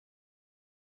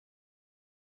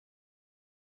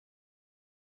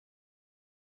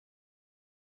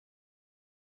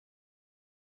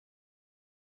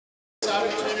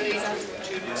opportunity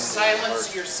to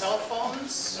silence your cell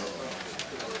phones.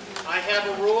 I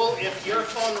have a rule: if your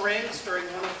phone rings during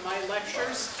one of my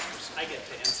lectures, I get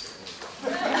to answer.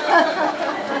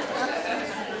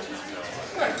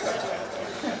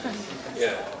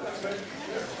 Yeah.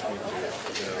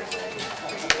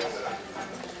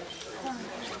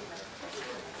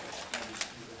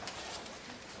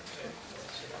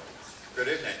 Good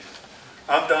evening.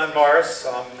 I'm Don Morris.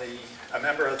 I'm a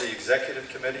member of the Executive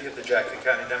Committee of the Jackson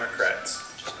County Democrats.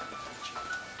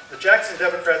 The Jackson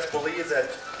Democrats believe that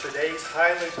today's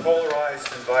highly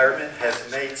polarized environment has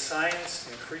made science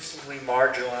increasingly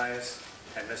marginalized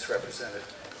and misrepresented.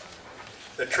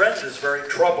 The trend is very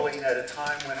troubling at a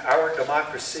time when our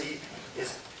democracy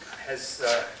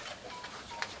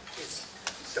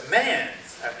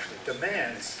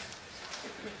demands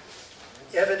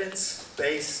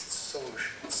evidence-based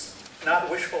solutions, not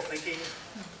wishful thinking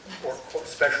or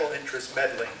special interest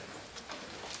meddling.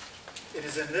 It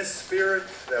is in this spirit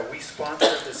that we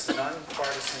sponsor this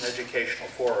nonpartisan educational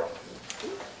forum.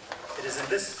 It is in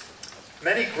this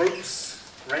many groups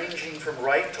ranging from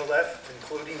right to left,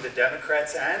 including the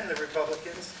Democrats and the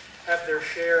Republicans, have their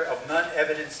share of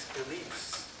non-evidenced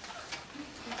beliefs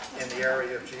in the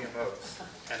area of GMOs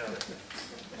and other things.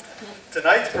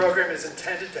 Tonight's program is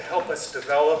intended to help us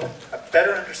develop a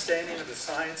better understanding of the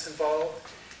science involved.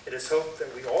 It is hoped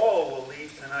that we all will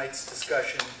leave tonight's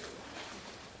discussion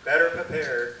better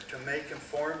prepared to make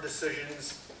informed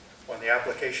decisions on the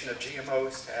application of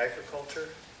GMOs to agriculture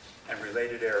and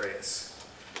related areas.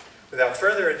 Without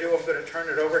further ado, I'm going to turn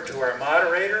it over to our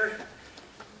moderator,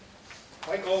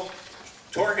 Michael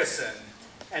Torgerson,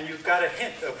 and you've got a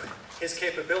hint of his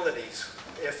capabilities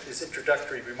if his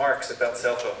introductory remarks about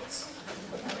cell phones.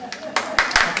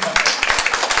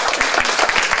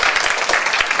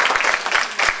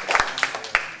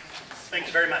 Thank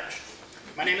you very much.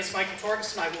 My name is Michael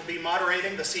Torgerson. I will be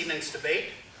moderating this evening's debate.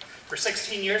 For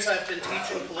 16 years, I've been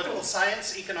teaching political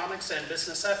science, economics, and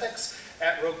business ethics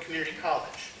at Rogue Community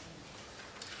College.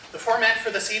 The format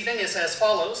for this evening is as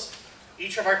follows.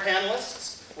 Each of our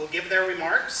panelists will give their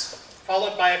remarks,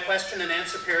 followed by a question and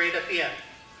answer period at the end.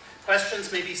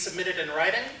 Questions may be submitted in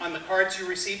writing on the cards you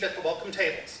received at the welcome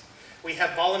tables. We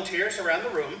have volunteers around the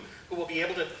room who will be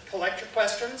able to collect your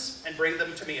questions and bring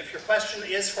them to me. If your question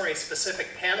is for a specific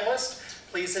panelist,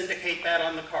 please indicate that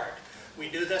on the card. We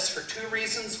do this for two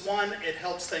reasons. One, it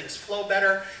helps things flow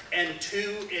better, and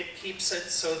two, it keeps it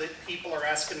so that people are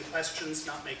asking questions,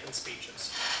 not making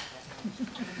speeches.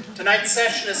 Tonight's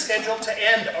session is scheduled to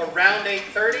end around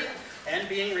 8:30, and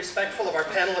being respectful of our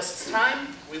panelists'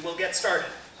 time, we will get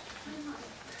started.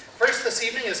 First this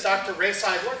evening is Dr. Ray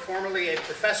Seidler, formerly a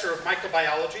professor of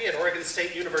microbiology at Oregon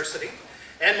State University,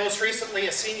 and most recently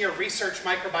a senior research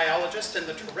microbiologist in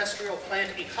the terrestrial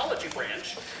plant ecology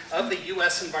branch of the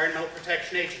U.S. Environmental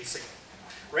Protection Agency.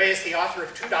 Ray is the author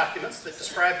of two documents that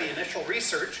describe the initial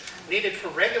research needed for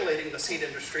regulating the seed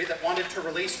industry that wanted to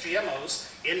release GMOs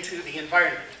into the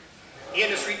environment. He and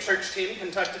his research team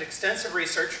conducted extensive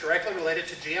research directly related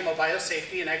to GMO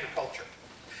biosafety in agriculture.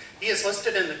 He is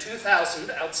listed in the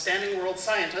 2000 Outstanding World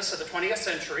Scientists of the 20th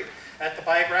Century at the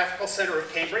Biographical Center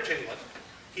of Cambridge, England.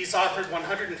 He's authored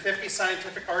 150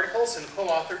 scientific articles and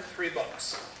co-authored 3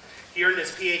 books. He earned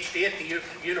his PhD at the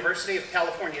University of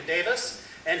California, Davis,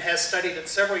 and has studied at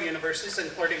several universities,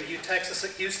 including U Texas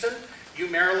at Houston, U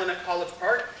Maryland at College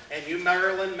Park, and U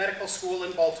Maryland Medical School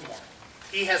in Baltimore.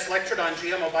 He has lectured on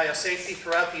GMO biosafety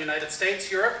throughout the United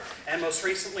States, Europe, and most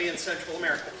recently in Central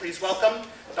America. Please welcome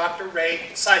Dr.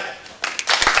 Ray Seidler.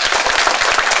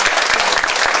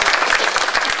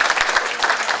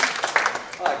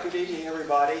 Hi, good evening,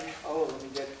 everybody. Oh, let me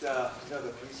get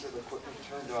another piece of equipment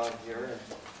turned on here and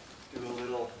do a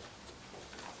little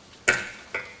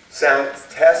sound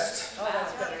test. Oh,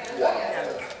 that's better.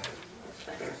 Wow.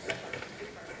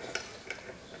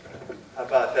 How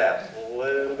about that? A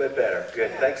little bit better.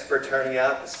 Good. Thanks for turning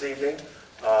out this evening.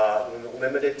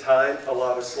 Limited time, a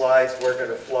lot of slides. We're going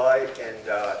to fly, and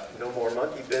no more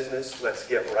monkey business. Let's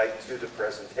get right to the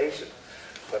presentation.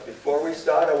 But before we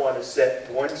start, I want to set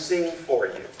one scene for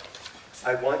you.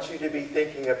 I want you to be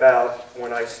thinking about,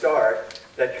 when I start,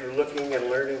 that you're looking and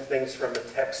learning things from a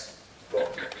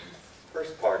textbook.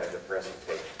 First part of the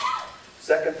presentation.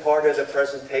 Second part of the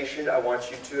presentation, I want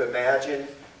you to imagine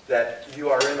that you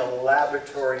are in a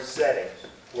laboratory setting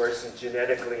where some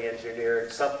genetically engineered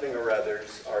something or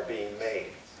others are being made.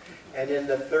 And in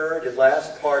the third and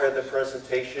last part of the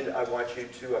presentation, I want you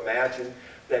to imagine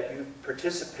that you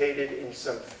participated in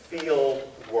some field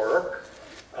work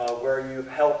where you've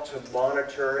helped to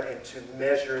monitor and to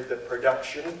measure the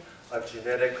production of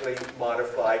genetically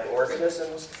modified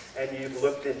organisms, and you've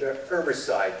looked into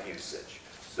herbicide usage.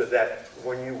 So that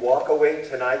when you walk away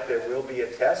tonight, there will be a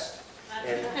test.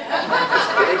 And just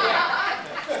kidding.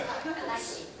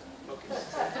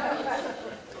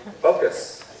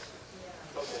 Focus.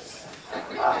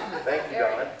 Thank you,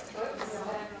 Don.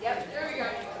 Yep, there we go.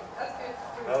 That's good.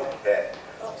 Okay.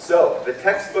 So the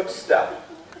textbook stuff.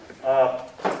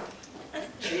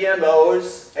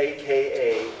 GMOs,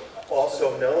 aka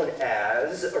also known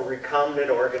as recombinant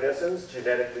organisms,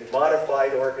 genetically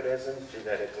modified organisms,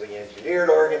 genetically engineered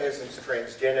organisms,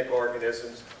 transgenic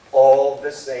organisms, all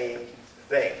the same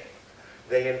thing.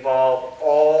 They involve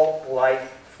all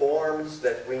life forms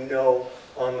that we know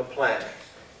on the planet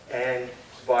and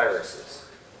viruses.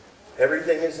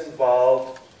 Everything is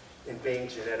involved in being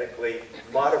genetically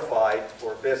modified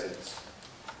for business.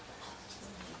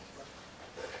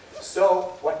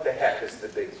 So, what the heck is the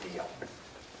big deal?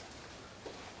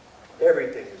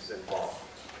 Everything is involved.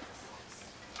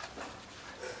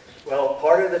 Well,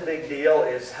 part of the big deal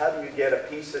is how do you get a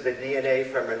piece of the DNA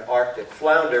from an Arctic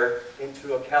flounder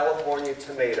into a California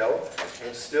tomato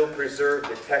and still preserve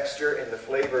the texture and the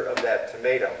flavor of that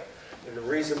tomato? And the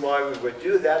reason why we would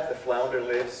do that, the flounder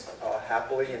lives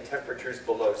happily in temperatures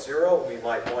below zero. We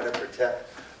might want to protect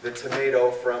the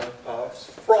tomato from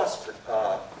frosting.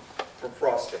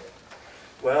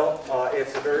 Well,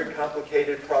 it's a very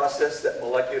complicated process that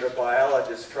molecular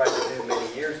biologists tried to do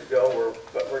many years ago,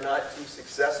 but were not too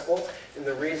successful. And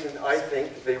the reason I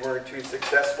think they weren't too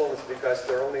successful is because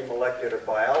they're only molecular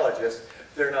biologists.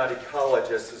 They're not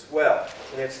ecologists as well.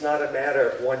 And it's not a matter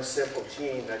of one simple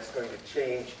gene that's going to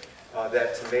change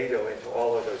that tomato into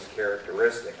all of those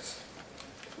characteristics.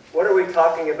 What are we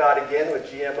talking about again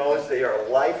with GMOs? They are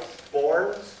life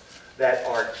forms that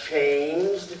are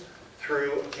changed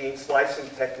through gene splicing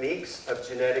techniques of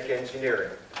genetic engineering.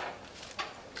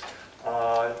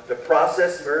 The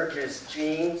process merges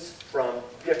genes from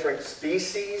different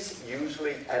species,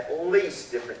 usually at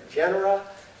least different genera,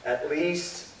 at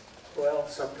least, well,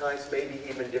 sometimes maybe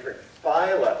even different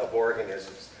phyla of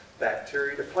organisms.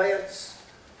 Bacteria to plants,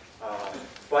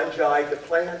 fungi to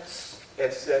plants,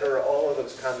 etc. All of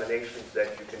those combinations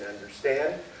that you can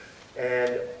understand.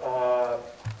 And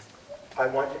I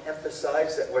want to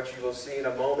emphasize that what you will see in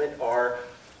a moment are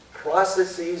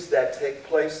processes that take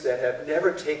place that have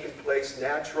never taken place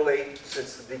naturally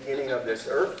since the beginning of this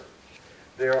earth.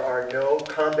 There are no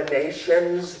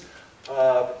combinations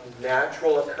of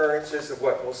natural occurrences of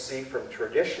what we'll see from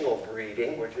traditional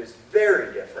breeding, which is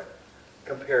very different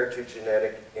compared to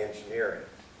genetic engineering.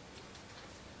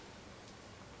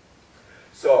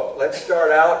 So let's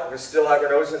start out. We still have our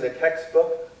nose in the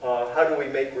textbook. How do we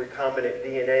make recombinant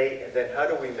DNA, and then how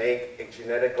do we make a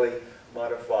genetically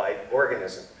modified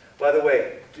organism? By the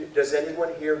way, does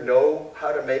anyone here know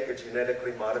how to make a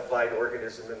genetically modified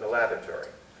organism in the laboratory?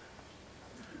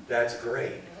 That's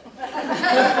great.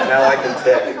 Now I can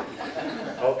tell you.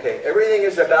 Okay, everything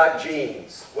is about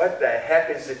genes. What the heck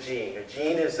is a gene? A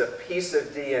gene is a piece of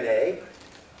DNA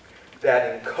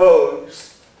that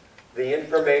encodes the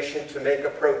information to make a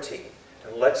protein.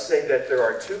 And let's say that there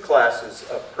are two classes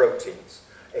of proteins,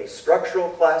 a structural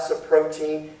class of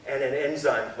protein and an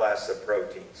enzyme class of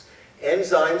proteins.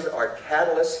 Enzymes are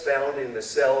catalysts found in the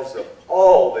cells of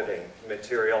all living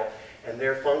material, and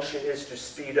their function is to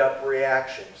speed up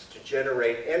reactions, to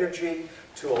generate energy,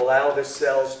 to allow the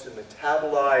cells to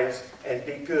metabolize and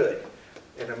be good.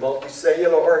 In a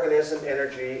multicellular organism,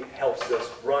 energy helps us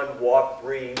run, walk,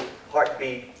 breathe,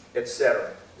 heartbeat,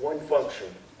 etc. One function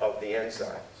of the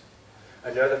enzymes.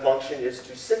 Another function is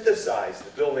to synthesize the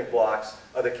building blocks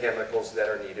of the chemicals that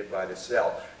are needed by the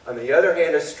cell. On the other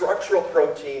hand, a structural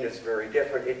protein is very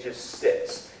different. It just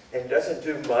sits and doesn't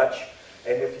do much.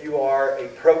 And if you are a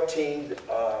protein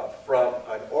from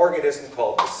an organism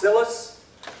called bacillus,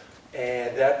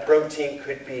 and that protein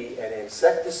could be an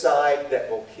insecticide that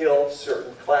will kill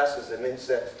certain classes of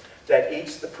insects, that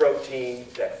eats the protein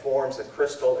that forms a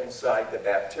crystal inside the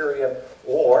bacterium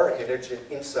or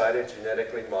inside a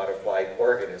genetically modified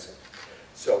organism.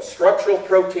 So structural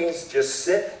proteins just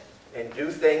sit and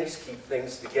do things, keep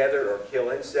things together or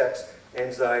kill insects.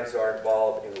 Enzymes are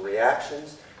involved in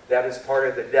reactions. That is part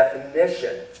of the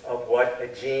definition of what a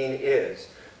gene is.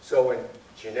 So in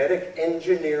genetic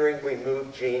engineering, we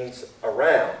move genes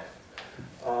around.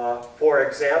 For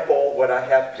example, what I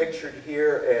have pictured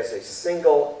here as a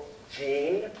single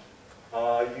gene.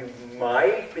 You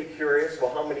might be curious,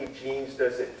 well, how many genes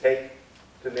does it take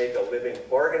to make a living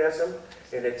organism?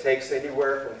 And it takes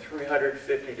anywhere from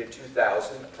 350 to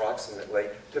 2,000 approximately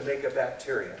to make a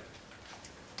bacteria.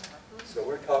 So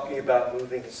we're talking about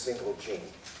moving a single gene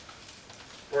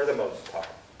for the most part.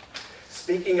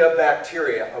 Speaking of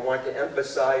bacteria, I want to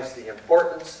emphasize the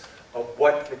importance of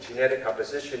what the genetic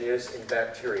composition is in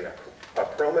bacteria. A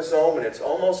chromosome, and it's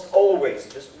almost always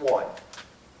just one.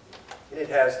 And it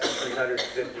has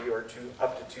 350 or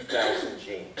up to 2,000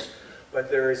 genes.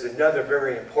 But there is another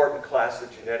very important class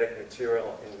of genetic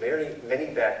material in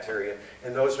many bacteria,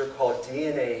 and those are called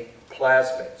DNA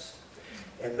plasmids.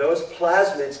 And those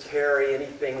plasmids carry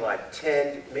anything like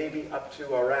 10, maybe up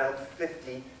to around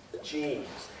 50 genes.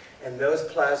 And those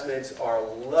plasmids are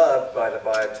loved by the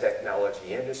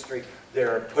biotechnology industry.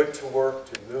 They're put to work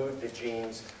to move the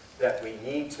genes that we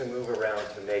need to move around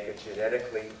to make a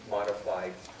genetically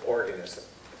modified organism.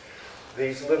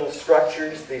 These little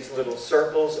structures, these little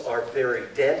circles are very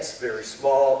dense, very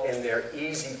small, and they're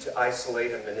easy to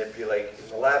isolate and manipulate in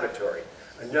the laboratory.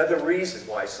 Another reason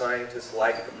why scientists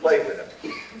like to play with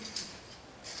them.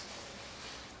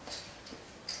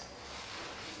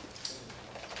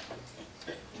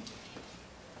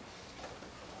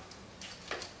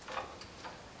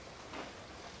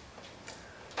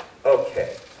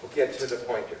 Okay, we'll get to the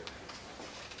pointer.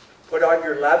 Put on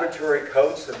your laboratory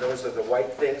coats, and those are the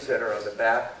white things that are on the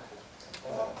back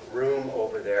room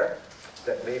over there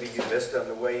that maybe you missed on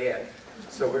the way in.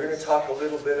 So we're going to talk a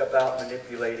little bit about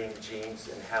manipulating genes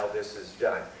and how this is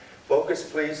done. Focus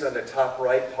please on the top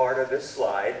right part of this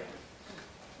slide.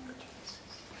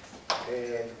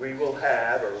 And we will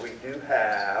have, or we do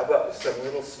have, some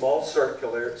little small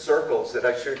circular circles that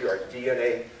I showed you are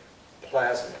DNA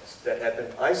plasmids that have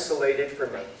been isolated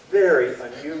from a very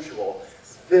unusual,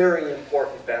 very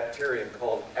important bacterium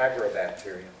called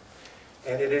agrobacterium.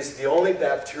 And it is the only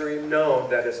bacterium known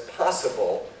that is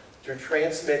possible to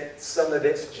transmit some of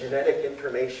its genetic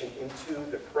information into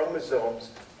the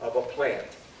chromosomes of a plant.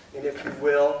 And if you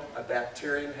will, a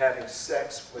bacterium having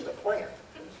sex with a plant.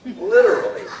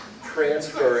 Literally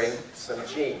transferring some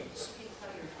genes.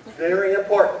 Very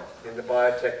important in the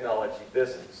biotechnology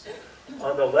business.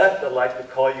 On the left, I'd like to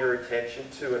call your attention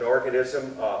to an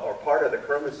organism or part of the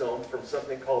chromosome from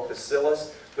something called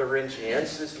Bacillus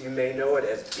thuringiensis. You may know it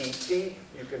as BT.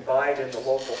 You can buy it in the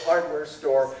local hardware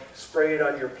store, spray it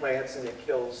on your plants, and it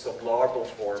kills some larval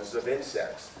forms of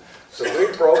insects. So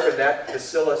we've broken that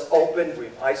bacillus open,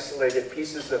 we've isolated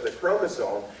pieces of the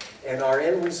chromosome, and our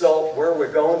end result, where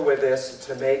we're going with this, is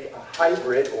to make a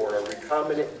hybrid or a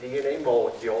recombinant DNA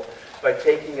molecule by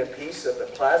taking a piece of the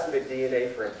plasmid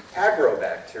DNA from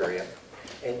agrobacterium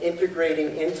and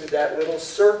integrating into that little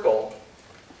circle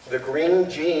the green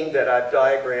gene that I've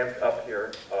diagrammed up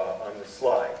here on the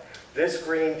slide. This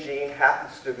green gene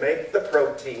happens to make the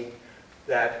protein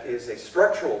that is a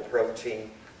structural protein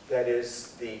that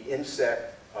is the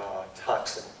insect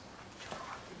toxin.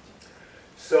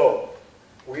 So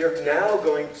we are now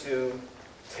going to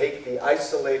take the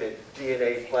isolated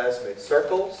DNA plasmid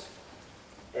circles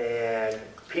and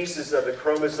pieces of the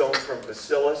chromosome from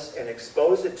bacillus and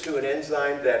expose it to an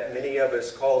enzyme that many of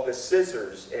us call the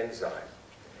scissors enzyme.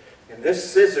 And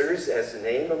this scissors, as the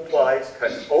name implies,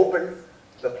 cuts open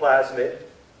the plasmid,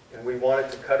 and we want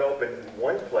it to cut open in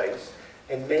one place,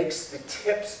 and makes the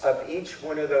tips of each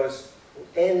one of those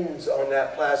ends on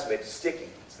that plasmid sticky.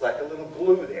 It's like a little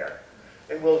glue there.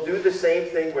 And we'll do the same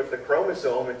thing with the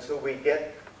chromosome until we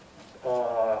get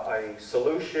a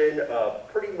solution of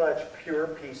pretty much pure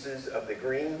pieces of the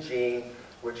green gene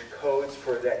which codes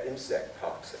for that insect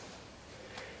toxin.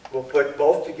 We'll put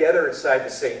both together inside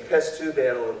the same test tube,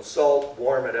 add a little salt,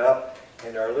 warm it up,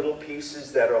 and our little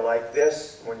pieces that are like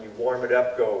this, when you warm it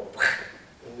up, go,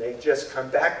 and they just come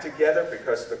back together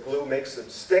because the glue makes them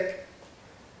stick.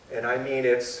 And I mean,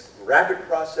 it's a rapid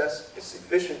process, it's an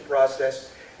efficient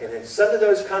process, and in some of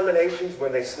those combinations,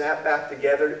 when they snap back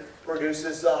together,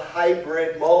 produces a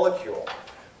hybrid molecule.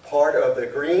 Part of the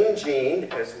green gene,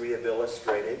 as we have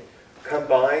illustrated,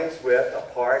 combines with a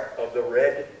part of the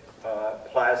red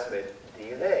plasmid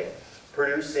DNA,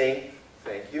 producing,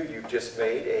 thank you, you've just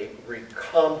made a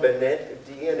recombinant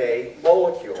DNA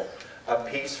molecule, a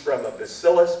piece from a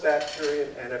bacillus bacterium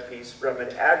and a piece from an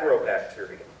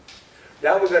agrobacterium.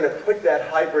 Now we're going to put that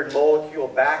hybrid molecule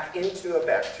back into a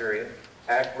bacterium,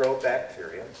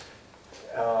 agrobacterium,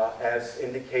 as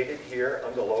indicated here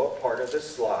on the lower part of the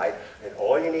slide. And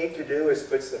all you need to do is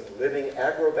put some living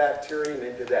agrobacterium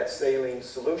into that saline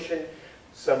solution.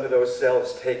 Some of those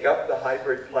cells take up the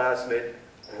hybrid plasmid,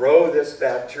 grow this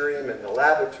bacterium in the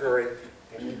laboratory,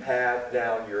 and you have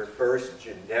now your first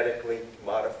genetically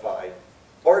modified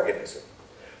organism.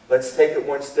 Let's take it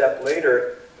one step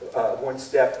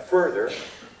further,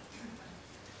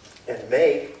 and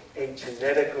make a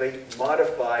genetically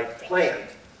modified plant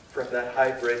from that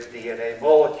hybrid DNA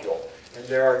molecule. And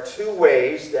there are two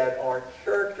ways that are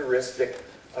characteristic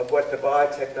of what the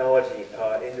biotechnology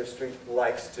industry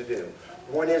likes to do.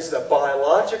 One is the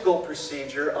biological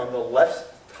procedure on the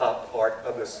left top part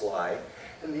of the slide,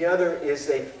 and the other is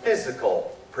a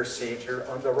physical procedure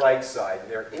on the right side.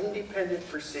 They're independent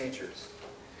procedures.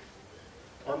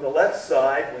 On the left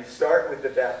side, we start with the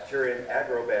bacterium,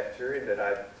 agrobacterium, that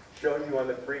I've shown you on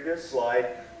the previous slide,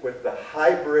 with the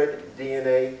hybrid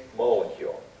DNA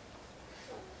molecule.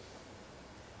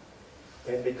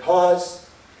 And because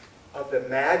of the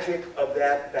magic of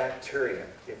that bacterium,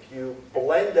 if you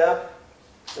blend up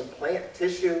some plant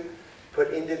tissue,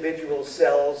 put individual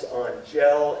cells on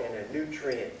gel in a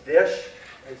nutrient dish,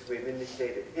 as we've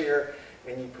indicated here,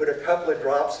 and you put a couple of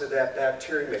drops of that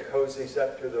bacterium that cozies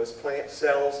up to those plant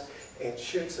cells and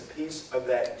shoots a piece of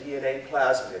that DNA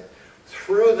plasmid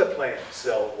through the plant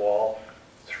cell wall,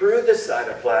 through the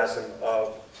cytoplasm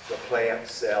of the plant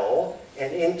cell,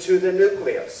 and into the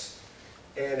nucleus.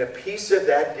 And a piece of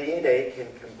that DNA can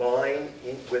combine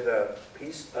with a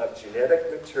piece of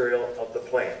genetic material of the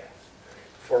plant.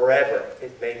 Forever,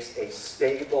 it makes a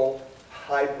stable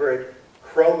hybrid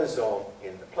chromosome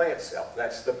in the plant cell.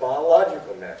 That's the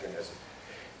biological mechanism.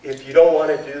 If you don't want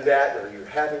to do that, or you're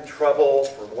having trouble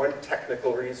for one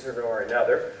technical reason or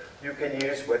another, you can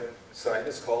use what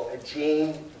scientists call a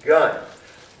gene gun.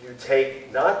 You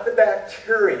take not the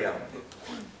bacterium,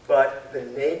 but the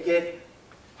naked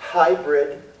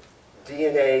hybrid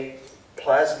DNA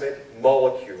plasmid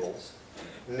molecules,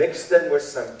 mix them with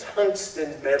some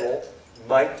tungsten metal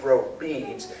micro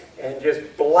beads, and just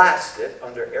blast it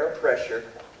under air pressure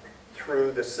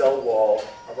through the cell wall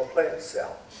of a plant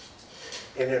cell.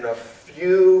 And in a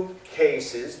few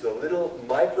cases, the little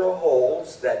micro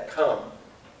holes that come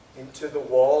into the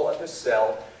wall of the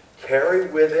cell carry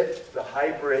with it the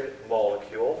hybrid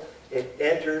molecule. It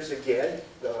enters again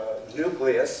the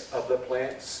nucleus of the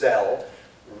plant cell,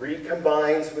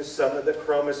 recombines with some of the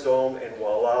chromosome, and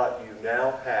voila, you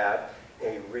now have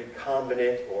a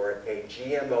recombinant or a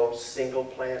GMO single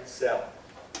plant cell.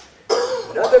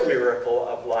 Another miracle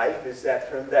of life is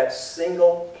that from that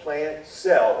single plant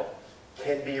cell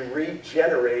can be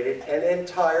regenerated an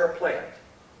entire plant.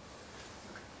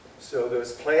 So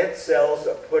those plant cells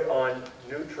are put on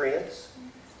nutrients,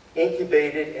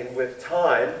 incubated, and with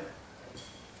time,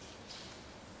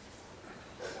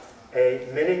 a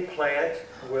mini plant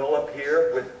will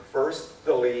appear with first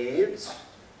the leaves,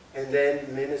 and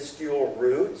then minuscule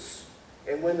roots.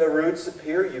 And when the roots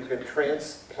appear, you can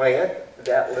transplant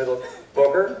that little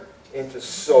booger into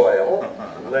soil,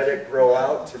 let it grow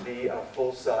out to be a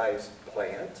full-size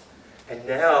plant. And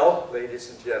now, ladies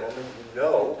and gentlemen, you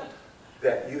know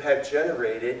that you have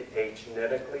generated a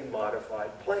genetically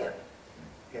modified plant.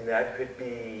 And that could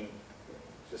be,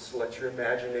 just let your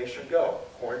imagination go,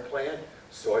 corn plant,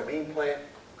 soybean plant,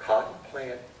 cotton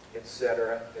plant,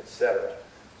 etc., etc.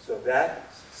 So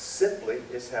that simply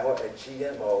is how a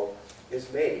GMO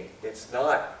is made. It's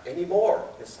not anymore.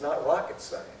 It's not rocket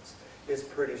science. It's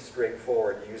pretty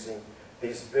straightforward using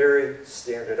these very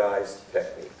standardized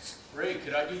techniques. Ray,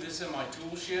 could I do this in my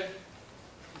tool shed?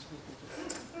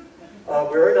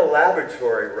 We're in a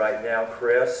laboratory right now,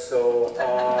 Chris, so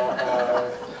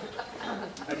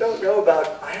I don't know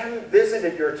about, I haven't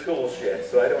visited your tool shed,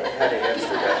 so I don't know how to answer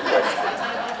that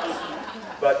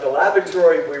question. But the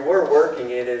laboratory we were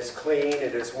working in is clean,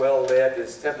 it is well lit,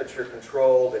 it's temperature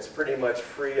controlled, it's pretty much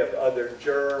free of other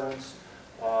germs.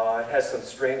 It has some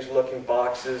strange looking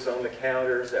boxes on the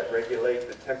counters that regulate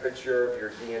the temperature of your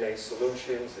DNA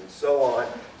solutions and so on.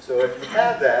 So if you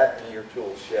have that in your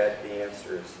tool shed, the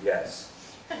answer is yes.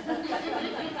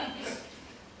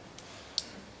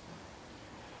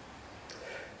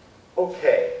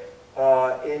 Okay,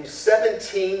 in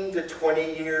 17 to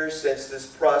 20 years since this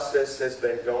process has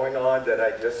been going on that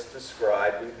I just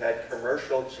described, we've had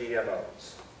commercial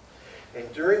GMOs. And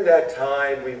during that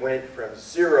time, we went from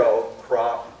 0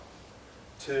 crop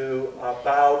to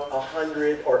about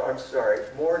 100, or I'm sorry,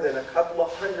 more than a couple of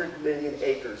 100 million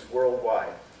acres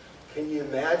worldwide. Can you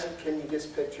imagine, can you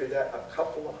just picture that? A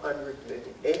couple of 100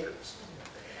 million acres.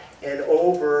 And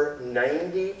over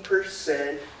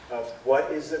 90% of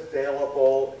what is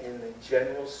available in the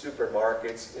general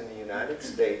supermarkets in the United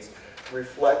States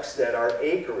reflects that our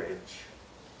acreage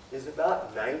is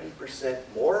about 90%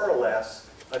 more or less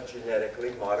of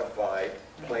genetically modified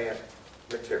plant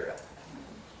material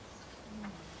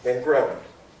and grown.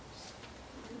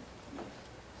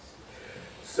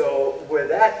 So with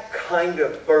that kind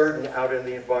of burden out in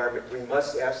the environment, we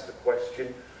must ask the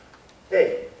question,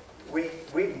 hey,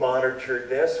 we monitored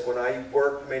this. When I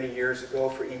worked many years ago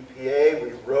for EPA,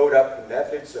 we wrote up the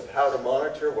methods of how to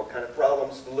monitor, what kind of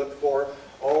problems to look for.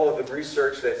 All of of the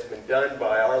research that's been done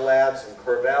by our labs in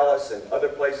Corvallis and other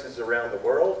places around the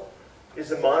world. Is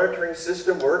the monitoring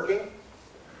system working?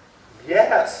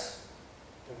 Yes,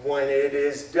 when it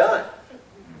is done.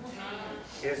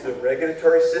 Is the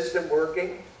regulatory system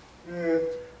working?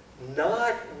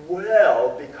 Not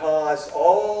well, because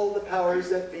all the powers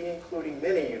that be, including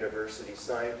many university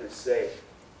scientists, say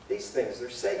these things are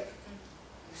safe.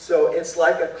 So it's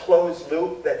like a closed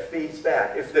loop that feeds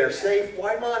back. If they're safe,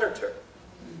 why monitor?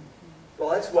 Well,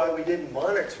 that's why we didn't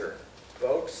monitor,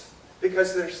 folks,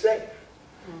 because they're safe.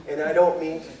 And I don't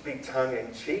mean to be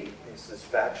tongue-in-cheek. This is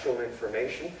factual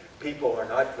information. People are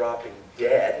not dropping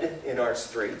dead in our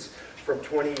streets from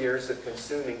 20 years of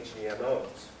consuming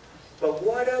GMOs. But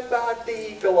what about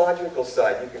the ecological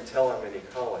side? You can tell I'm an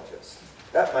ecologist.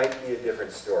 That might be a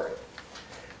different story.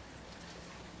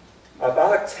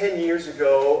 About 10 years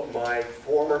ago, my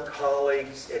former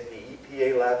colleagues at the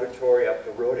EPA laboratory up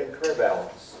the road in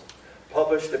Corvallis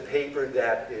published a paper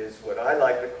that is what I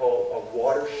like to call a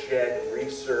watershed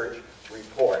research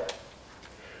report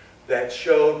that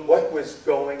showed what was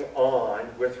going on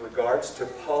with regards to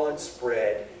pollen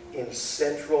spread in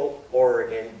central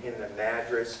Oregon in the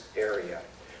Madras area.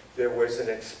 There was an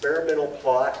experimental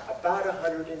plot, about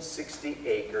 160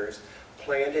 acres,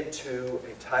 planted to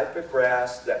a type of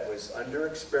grass that was under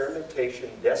experimentation,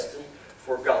 destined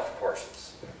for golf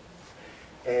courses.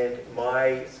 And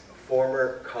my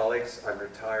former colleagues, I'm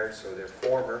retired, so they're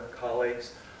former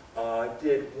colleagues,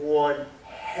 did one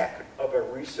heck of a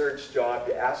research job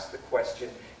to ask the question,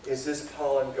 is this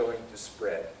pollen going to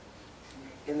spread?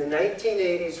 In the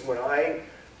 1980s, when I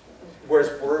was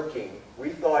working, we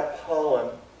thought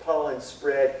pollen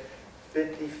spread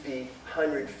 50 feet,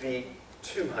 100 feet,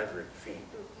 200 feet.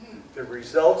 The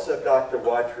results of Dr.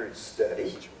 Watford's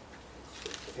study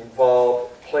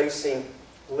involved placing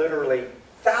literally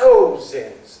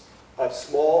thousands of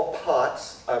small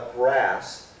pots of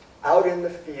grass out in the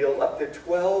field up to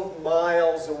 12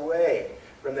 miles away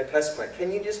from the test plant.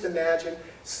 Can you just imagine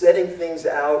setting things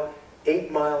out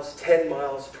 8 miles, 10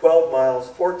 miles, 12 miles,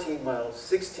 14 miles,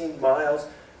 16 miles?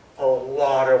 A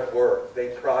lot of work. They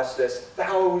processed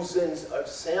thousands of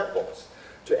samples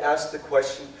to ask the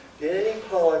question, did any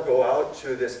pollen go out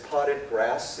to this potted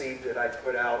grass seed that I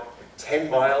put out 10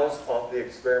 miles off the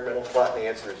experimental plot? And the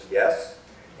answer is yes.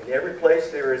 In every place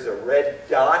there is a red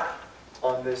dot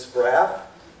on this graph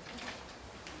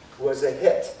was a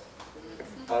hit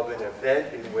of an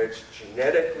event in which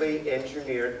genetically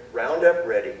engineered Roundup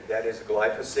Ready, that is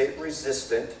glyphosate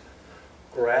resistant,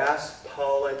 grass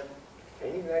pollen,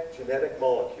 any that genetic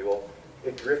molecule,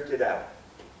 it drifted out.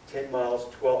 10 miles,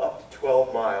 up to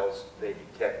 12 miles they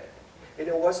detected. And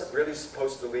it wasn't really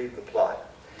supposed to leave the plot.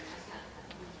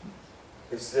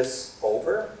 Is this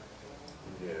over?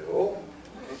 No.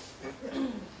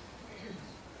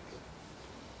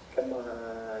 Come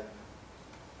on.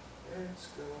 Let's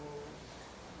go.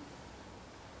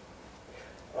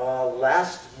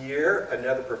 Last year,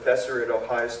 another professor at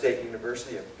Ohio State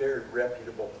University, a very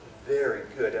reputable, very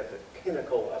good at the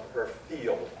pinnacle of her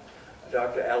field,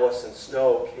 Dr. Allison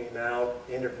Snow, came out,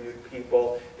 interviewed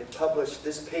people, and published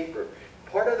this paper.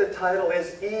 Part of the title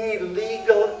is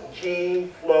Illegal Gene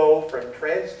Flow from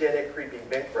Transgenic Creeping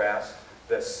Bentgrass.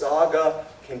 The saga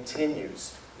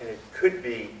continues. And it could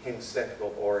be in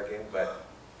Central Oregon, but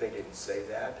they didn't say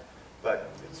that.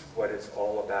 But it's what it's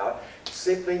all about.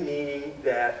 Simply meaning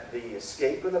that the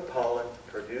escape of the pollen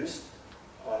produced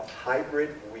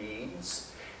hybrid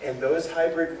weeds, and those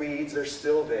hybrid weeds are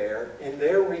still there, and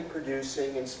they're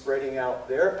reproducing and spreading out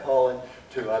their pollen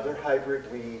to other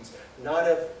hybrid weeds, not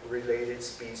of related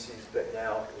species, but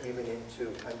now even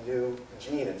into a new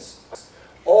genus,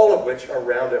 all of which are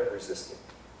Roundup resistant.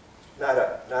 Not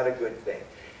a good thing.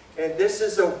 And this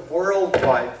is a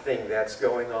worldwide thing that's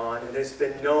going on, and it's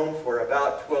been known for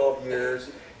about 12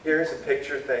 years. Here's a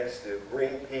picture, thanks to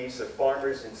Greenpeace, of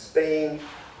farmers in Spain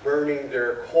burning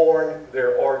their corn,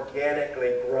 their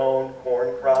organically grown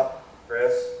corn crop,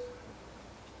 Chris,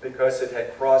 because it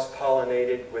had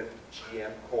cross-pollinated with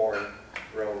GM corn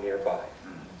grown nearby.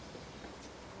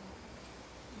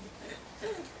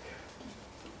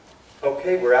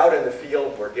 Okay, we're out in the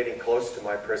field. We're getting close to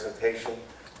my presentation,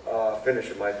 finish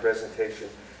of my presentation.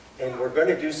 And we're going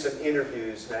to do some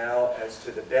interviews now as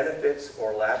to the benefits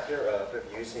or lack thereof of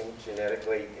using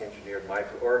genetically engineered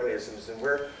microorganisms. And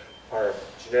our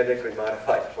genetically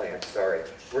modified plants, sorry.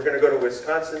 We're going to go to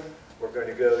Wisconsin, we're going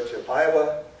to go to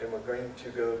Iowa, and we're going to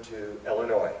go to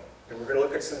Illinois. And we're going to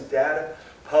look at some data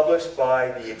published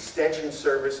by the extension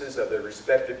services of the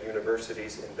respective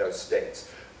universities in those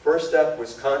states. First up,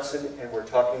 Wisconsin, and we're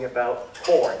talking about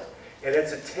corn. And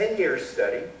it's a 10-year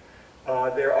study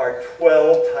There are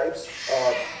 12 types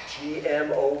of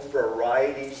GMO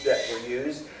varieties that were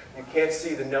used. You can't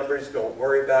see the numbers, don't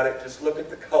worry about it, just look at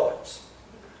the colors.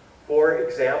 For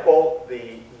example,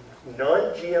 the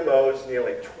non-GMOs,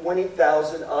 nearly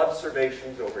 20,000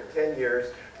 observations over 10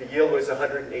 years, the yield was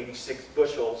 186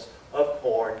 bushels of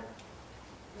corn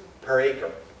per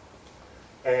acre.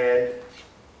 And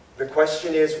the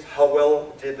question is, how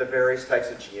well did the various types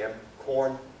of GM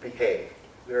corn behave?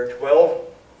 There are 12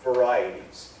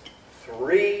 varieties.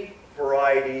 3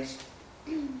 varieties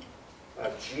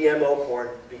of GMO corn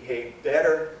behaved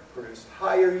better, produced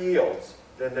higher yields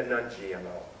than the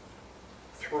non-GMO.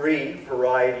 3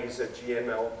 varieties of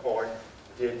GMO corn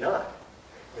did not.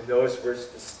 And those were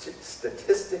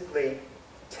statistically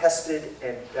tested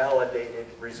and validated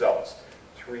results.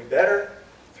 3 better,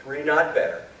 3 not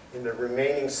better. And the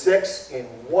remaining 6 in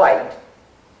white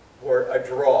were a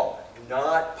draw.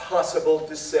 Not possible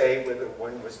to say whether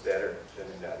one was better than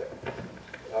another.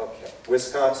 Okay,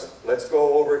 Wisconsin. Let's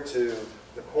go over to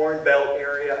the Corn Belt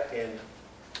area in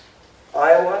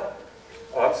Ohio.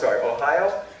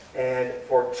 And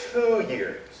for 2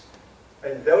 years,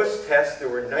 in those tests, there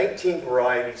were 19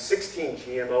 varieties, 16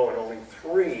 GMO, and only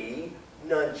 3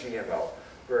 non-GMO.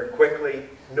 Very quickly,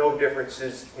 no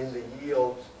differences in the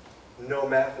yields, no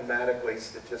mathematically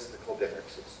statistical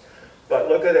differences. But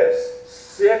look at this.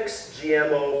 6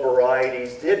 GMO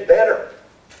varieties did better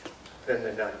than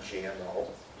the non-GMO,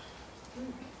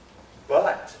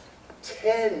 but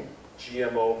 10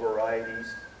 GMO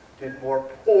varieties did more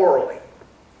poorly.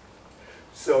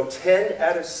 So 10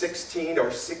 out of 16, or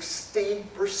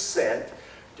 60%,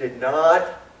 did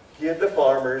not give the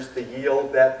farmers the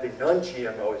yield that the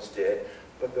non-GMOs did,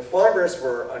 but the farmers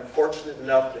were unfortunate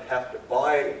enough to have to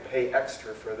buy and pay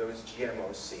extra for those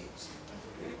GMO seeds.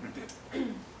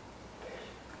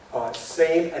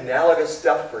 Same analogous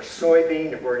stuff for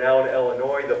soybean. We're now in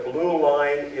Illinois. The blue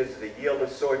line is the yield of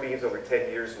soybeans over 10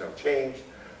 years, no change.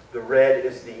 The red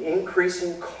is the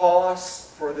increasing costs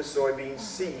for the soybean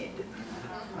seed.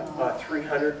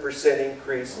 300%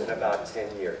 increase in about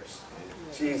 10 years.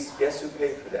 Geez, guess who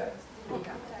paid for that?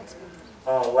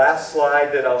 Last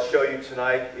slide that I'll show you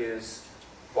tonight is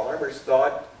farmers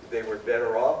thought they were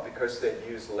better off because they'd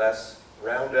used less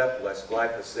Roundup, less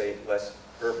glyphosate, less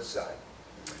herbicide.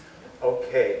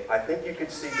 Okay, I think you can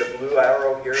see the blue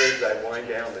arrow here as I wind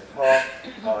down the top.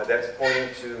 That's pointing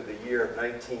to the year of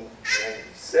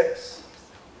 1996.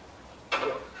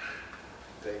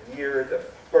 The year the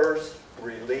first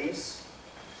release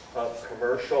of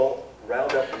commercial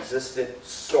Roundup-resistant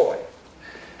soy.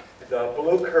 The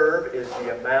blue curve is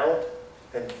the amount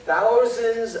and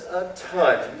thousands of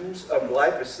tons of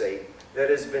glyphosate that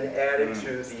has been added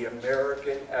to the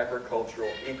American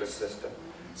agricultural ecosystem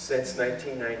since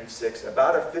 1996.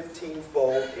 About a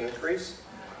 15-fold increase.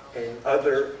 In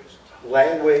other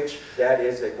language, that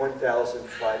is a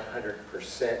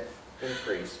 1,500%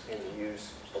 increase in the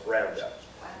use of Roundup.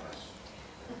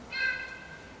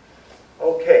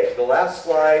 Okay, the last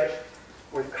slide,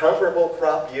 with comparable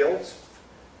crop yields,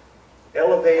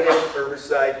 elevated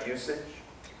herbicide usage,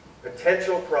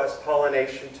 potential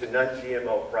cross-pollination to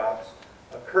non-GMO crops,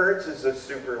 occurrences of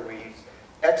superweeds,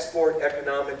 export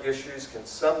economic issues, can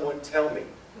someone tell me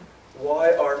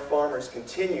why our farmers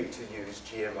continue to use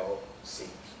GMO seeds?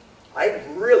 I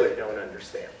really don't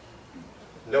understand.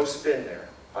 No spin there.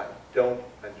 I don't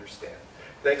understand.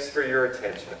 Thanks for your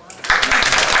attention.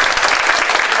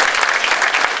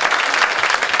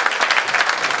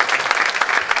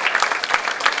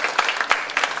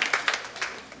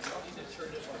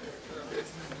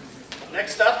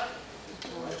 Next up,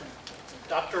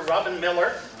 Dr. Robin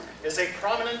Miller is a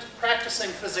prominent practicing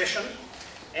physician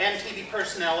and TV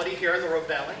personality here in the Rogue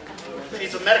Valley.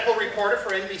 She's a medical reporter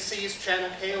for NBC's channel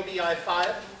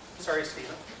KOBI-5, sorry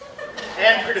Stephen,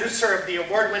 and producer of the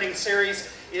award-winning series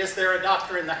Is There a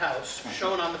Doctor in the House,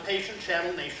 shown on the Patient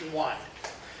Channel nationwide.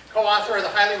 Co-author of the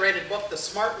highly rated book The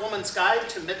Smart Woman's Guide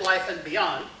to Midlife and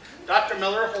Beyond, Dr.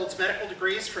 Miller holds medical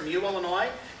degrees from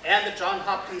UIllinois and the Johns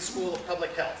Hopkins School of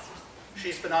Public Health.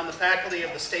 She's been on the faculty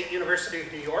of the State University of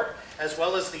New York, as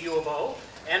well as the U of O,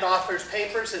 and authors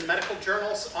papers in medical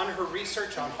journals on her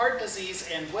research on heart disease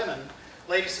and women.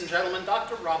 Ladies and gentlemen,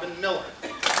 Dr. Robin Miller.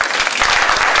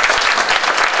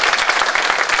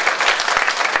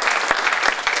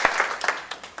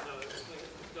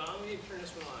 Don, we need to turn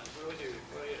this one on. What do we do?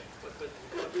 What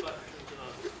button turns it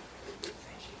on?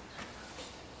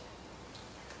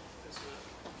 This one.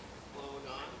 Low and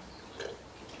on.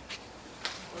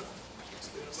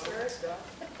 You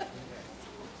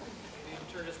need to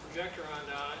turn this projector on,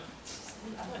 Don.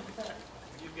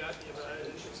 You've got,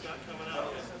 it's not coming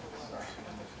out yet.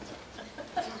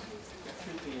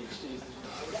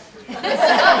 I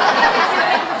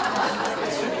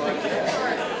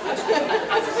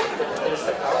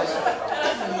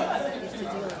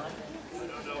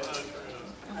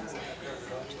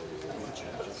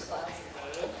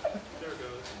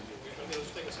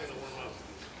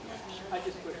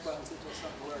just push buttons until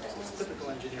something works. It's typical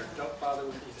engineering. Don't bother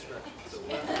with the instructions.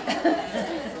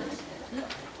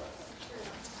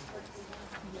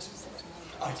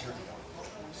 I turned it on.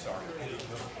 Sorry. I didn't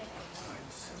know.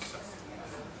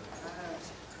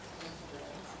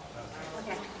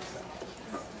 Okay.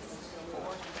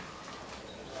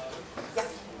 Yeah.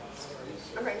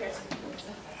 I'm right here.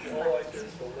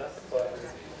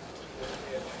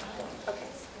 Okay.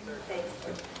 Thanks.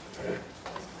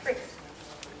 Great.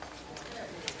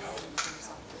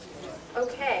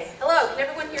 Okay. Hello. Can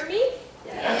everyone hear me?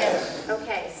 Yes.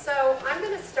 Okay. So I'm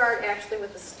going to start actually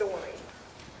with a story.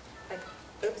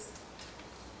 Oops.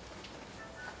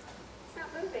 It's not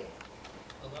moving.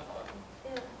 The left button,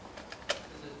 Yeah.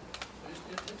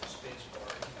 it's a space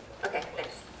bar. Okay,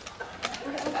 thanks.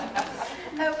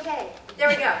 Okay, there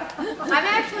we go. I'm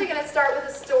actually going to start with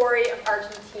a story of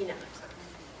Argentina.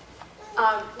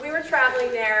 We were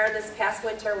traveling there this past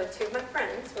winter with two of my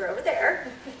friends. We're over there.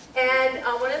 And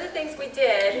one of the things we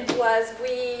did was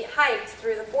we hiked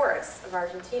through the forests of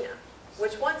Argentina,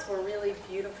 which once were really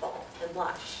beautiful and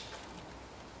lush.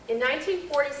 In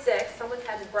 1946, someone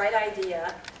had the bright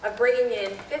idea of bringing in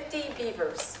 50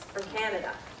 beavers from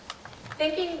Canada,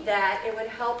 thinking that it would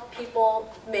help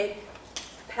people make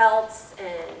pelts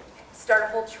and start a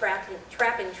whole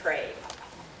trapping trade.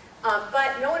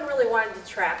 But no one really wanted to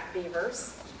trap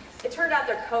beavers. It turned out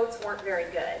their coats weren't very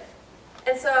good.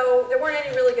 And so there weren't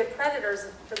any really good predators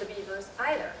for the beavers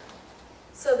either.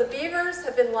 So the beavers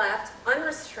have been left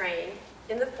unrestrained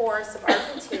in the forests of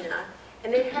Argentina,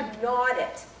 and they have gnawed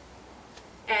it.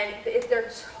 And they're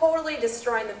totally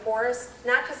destroying the forest,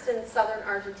 not just in southern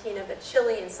Argentina, but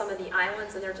Chile and some of the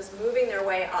islands, and they're just moving their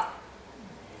way up.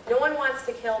 No one wants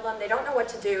to kill them. They don't know what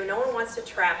to do. No one wants to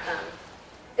trap them.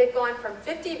 They've gone from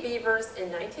 50 beavers in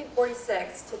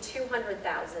 1946 to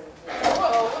 200,000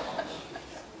 now.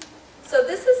 So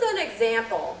this is an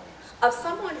example of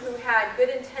someone who had good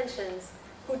intentions,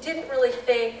 who didn't really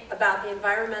think about the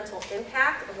environmental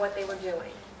impact of what they were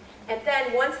doing. And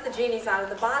then once the genie's out of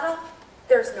the bottle,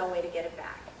 there's no way to get it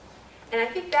back. And I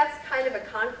think that's kind of a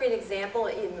concrete example,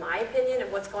 in my opinion, of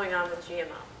what's going on with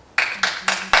GMO.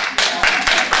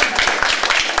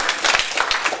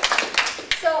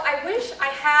 So I wish I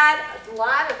had a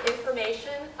lot of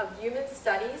information of human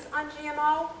studies on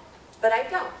GMO, but I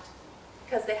don't,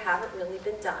 because they haven't really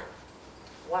been done.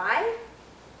 Why?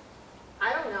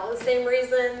 I don't know, the same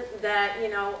reason that,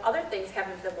 other things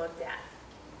haven't been looked at.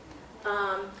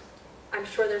 I'm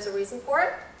sure there's a reason for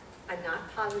it. I'm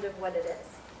not positive what it is.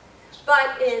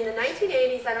 But in the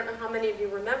 1980s, I don't know how many of you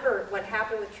remember what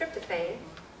happened with tryptophan.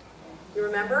 You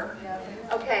remember? Yeah.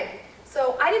 Okay,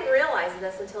 so I didn't realize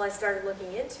this until I started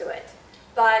looking into it.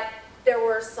 But there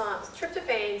were some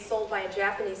tryptophan sold by a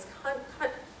Japanese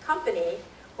company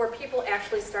where people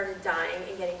actually started dying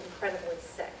and getting incredibly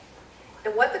sick.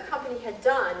 And what the company had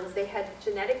done was they had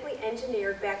genetically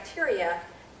engineered bacteria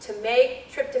to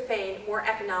make tryptophan more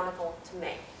economical to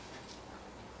make.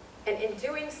 And in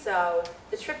doing so,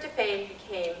 the tryptophan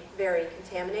became very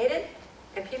contaminated,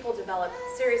 and people developed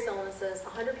serious illnesses.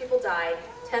 100 people died,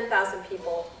 10,000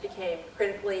 people became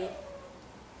critically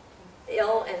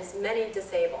ill, and as many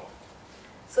disabled.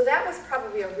 So that was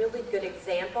probably a really good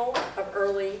example of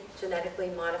early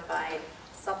genetically modified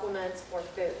supplements or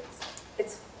foods.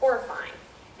 It's horrifying.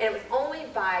 And it was only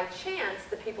by chance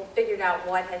that people figured out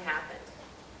what had happened.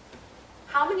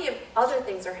 How many of other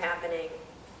things are happening,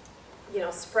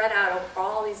 spread out over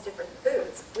all these different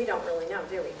foods? We don't really know,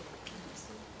 do we?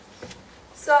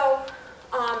 So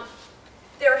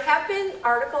there have been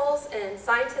articles and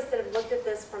scientists that have looked at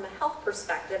this from a health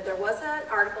perspective. There was an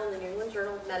article in the New England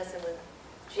Journal of Medicine when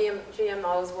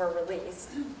GMOs were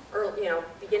released, or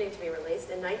beginning to be released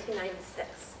in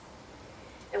 1996.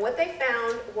 And what they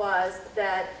found was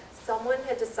that someone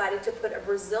had decided to put a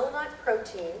Brazil nut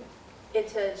protein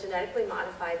into genetically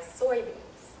modified soybeans.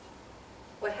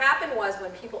 What happened was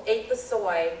when people ate the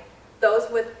soy, those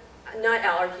with nut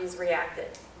allergies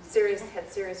reacted,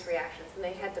 had serious reactions, and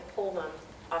they had to pull them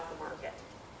off the market.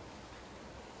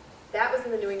 That was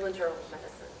in the New England Journal of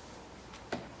Medicine.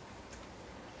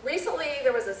 Recently,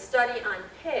 there was a study on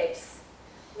pigs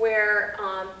where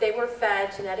they were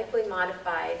fed genetically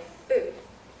modified food.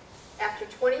 After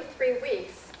 23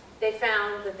 weeks, they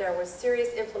found that there was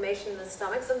serious inflammation in the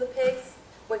stomachs of the pigs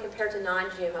when compared to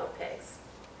non-GMO pigs.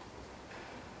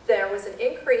 There was an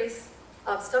increase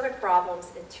of stomach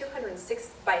problems in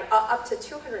up to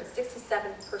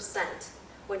 267%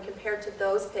 when compared to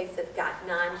those pigs that got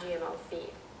non-GMO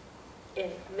feed.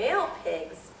 In male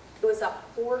pigs, it was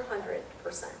up 400%.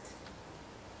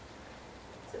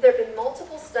 So there have been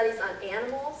multiple studies on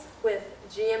animals with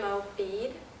GMO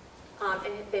feed,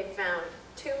 and they've found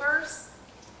tumors,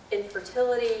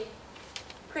 infertility,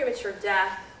 premature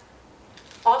death,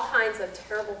 all kinds of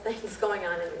terrible things going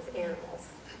on in these animals.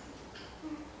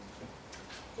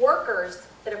 Workers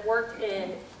that have worked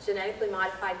in genetically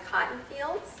modified cotton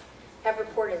fields have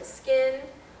reported skin,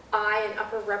 eye, and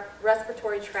upper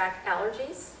respiratory tract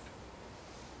allergies.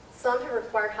 Some have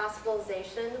required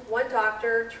hospitalization. One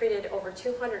doctor treated over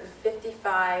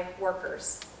 255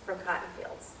 workers from cotton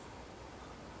fields.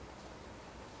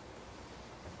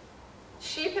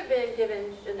 Sheep have been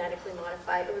given genetically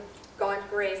modified, or gone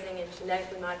grazing in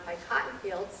genetically modified cotton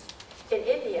fields in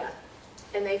India,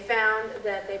 and they found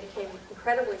that they became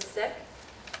incredibly sick.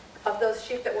 Of those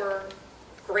sheep that were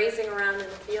grazing around in the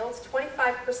fields,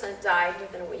 25% died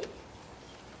within a week.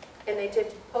 And they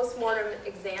did post-mortem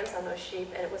exams on those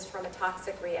sheep, and it was from a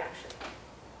toxic reaction.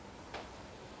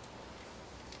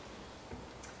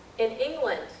 In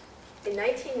England, in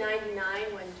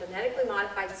 1999, when genetically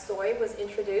modified soy was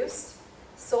introduced,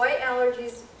 soy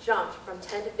allergies jumped from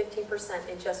 10 to 15%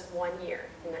 in just 1 year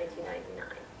in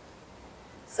 1999.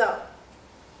 So,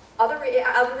 other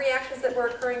reactions that were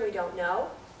occurring, we don't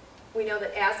know. We know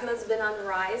that asthma has been on the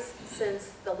rise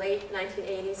since the late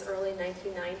 1980s, early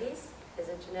 1990s. Is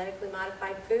it genetically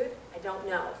modified food? I don't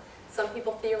know. Some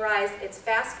people theorize it's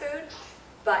fast food,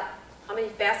 but how many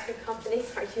fast food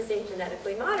companies are using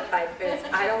genetically modified foods?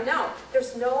 I don't know.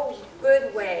 There's no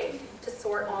good way to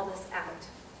sort all this out.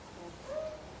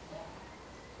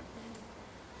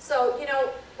 So, you know,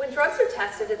 when drugs are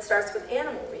tested, it starts with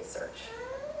animal research.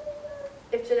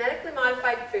 If genetically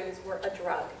modified foods were a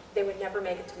drug, they would never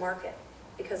make it to market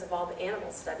because of all the animal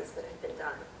studies that have been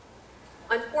done.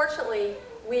 Unfortunately,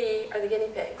 we are the guinea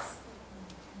pigs,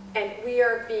 and we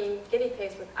are being guinea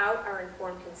pigs without our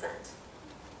informed consent.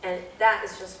 And that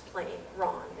is just plain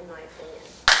wrong, in my opinion.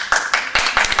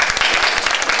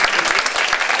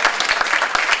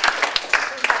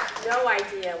 We have no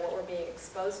idea what we're being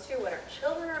exposed to, what our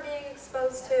children are being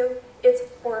exposed to. It's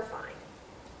horrifying.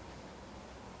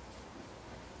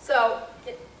 So,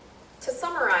 to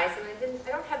summarize, and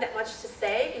I don't have that much to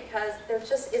say because there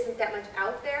just isn't that much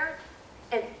out there,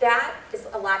 and that is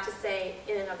a lot to say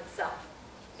in and of itself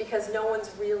because no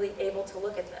one's really able to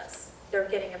look at this. They're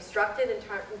getting obstructed in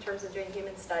terms of doing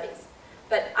human studies.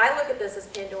 But I look at this as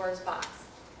Pandora's box.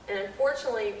 And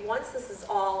unfortunately, once this is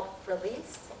all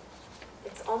released,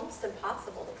 it's almost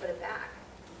impossible to put it back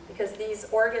because these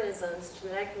organisms,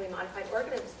 genetically modified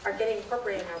organisms, are getting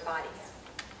incorporated in our bodies.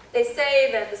 They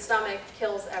say that the stomach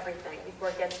kills everything before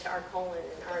it gets to our colon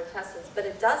and our intestines, but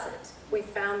it doesn't. We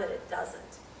found that it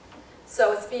doesn't.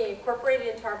 So it's being incorporated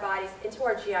into our bodies, into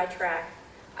our GI tract.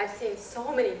 I've seen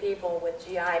so many people with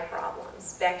GI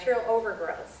problems, bacterial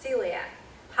overgrowth, celiac.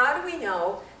 How do we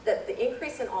know that the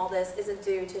increase in all this isn't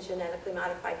due to genetically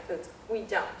modified foods? We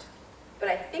don't. But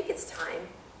I think it's time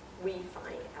we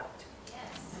find out.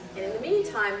 Yes. And in the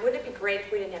meantime, wouldn't it be great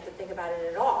if we didn't have to think about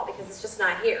it at all because it's just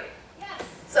not here? Yes.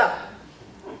 So,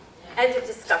 end of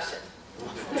discussion.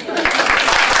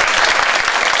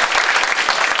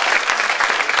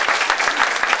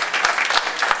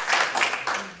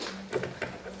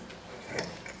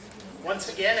 Once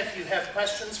again, if you have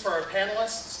questions for our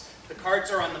panelists, the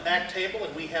cards are on the back table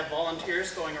and we have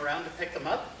volunteers going around to pick them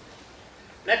up.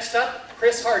 Next up,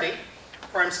 Chris Hardy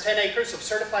farms 10 acres of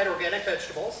certified organic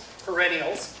vegetables,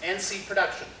 perennials, and seed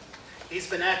production. He's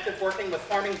been active working with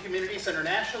farming communities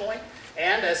internationally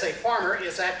and as a farmer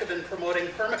is active in promoting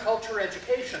permaculture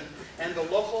education and the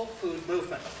local food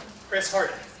movement. Chris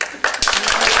Hardy.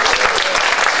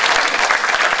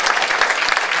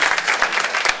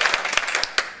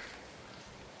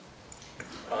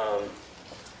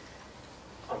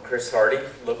 I'm Chris Hardy,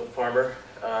 local farmer,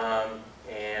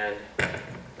 and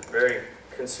very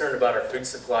concerned about our food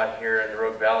supply here in the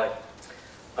Rogue Valley.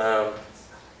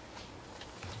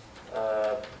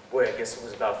 Boy, I guess it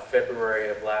was about February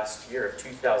of last year, of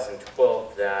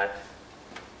 2012, that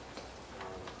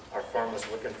our farm was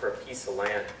looking for a piece of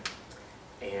land.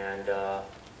 And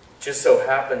just so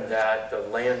happened that the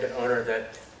landowner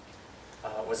that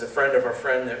was a friend of our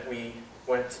friend that we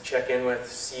went to check in with to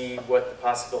see what the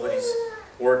possibilities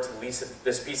were to lease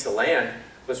this piece of land,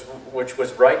 which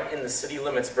was right in the city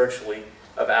limits virtually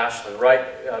of Ashland, right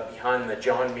behind the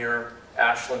John Muir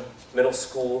Ashland Middle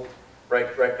School,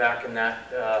 right back in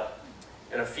that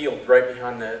in a field right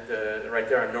behind right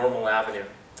there on Normal Avenue.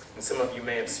 And some of you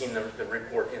may have seen the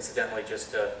report, incidentally,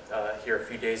 just here a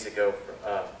few days ago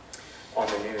on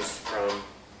the news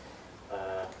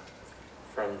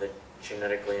from the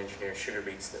genetically engineered sugar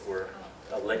beets that were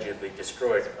allegedly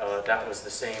destroyed. That was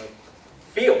the same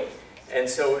field. And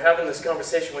so having this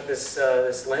conversation with this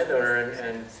landowner,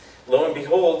 and lo and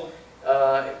behold,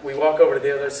 we walk over to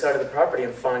the other side of the property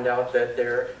and find out that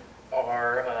there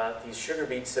are these sugar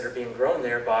beets that are being grown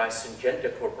there by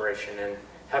Syngenta Corporation. And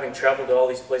having traveled to all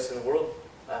these places in the world,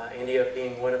 India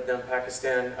being one of them,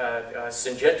 Pakistan,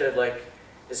 Syngenta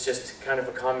is just kind of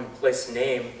a commonplace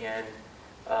name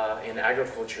in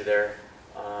agriculture there.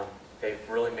 They've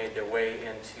really made their way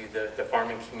into the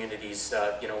farming communities.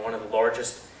 One of the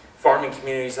largest farming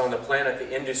communities on the planet,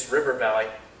 the Indus River Valley.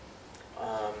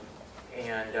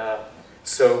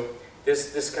 So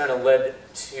this kind of led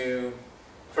to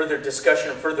further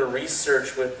discussion and further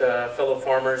research with fellow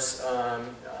farmers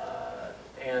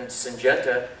and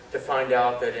Syngenta to find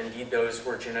out that indeed those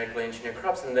were genetically engineered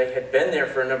crops, and they had been there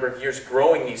for a number of years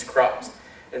growing these crops.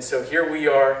 And so here we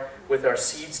are with our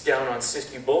seeds down on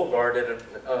Siskiyou Boulevard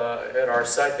at our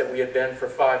site that we had been for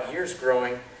 5 years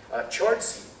growing chard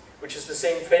seed, which is the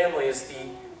same family as the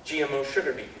GMO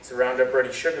sugar beet. It's a Roundup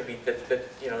Ready sugar beet that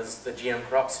is the GM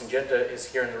crop Syngenta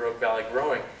is here in the Rogue Valley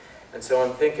growing. And so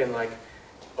I'm thinking like,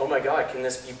 oh my God, can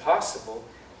this be possible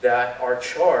that our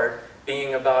chard,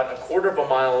 being about 1/4 of a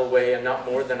mile away and not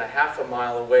more than a 1/2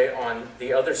 mile away on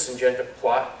the other Syngenta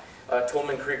plot,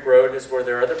 Tolman Creek Road is where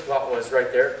their other plot was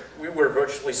right there, we were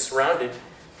virtually surrounded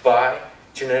by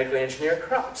genetically engineered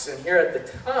crops. And here at the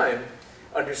time,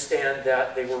 understand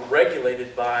that they were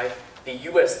regulated by the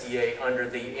USDA under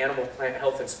the Animal Plant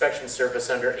Health Inspection Service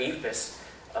under APHIS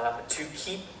to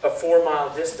keep a 4-mile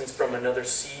distance from another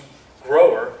seed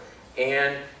grower.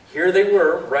 And here they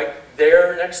were right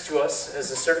there next to us as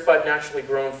a certified naturally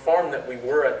grown farm that we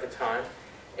were at the time,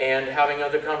 and having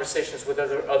other conversations with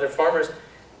other farmers.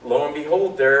 Lo and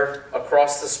behold, they're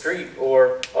across the street,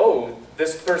 or, oh,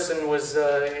 this person was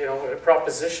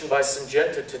propositioned by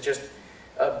Syngenta to just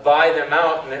buy them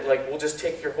out, and we'll just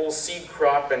take your whole seed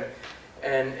crop, and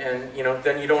then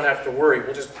you don't have to worry,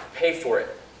 we'll just pay for it.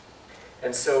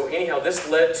 And so anyhow, this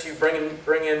led to putting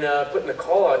the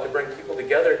call out to bring people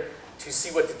together to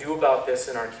see what to do about this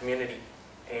in our community.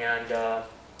 And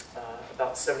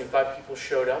about 75 people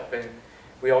showed up, and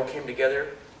we all came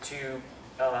together to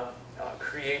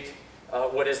create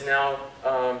what is now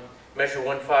Measure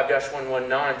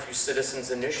 15-119 through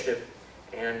Citizens Initiative,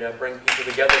 and bring people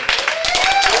together.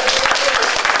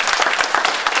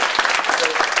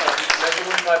 Measure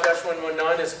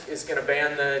 15-119 is going to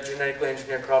ban the genetically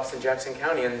engineered crops in Jackson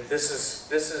County, and this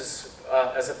is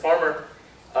as a farmer,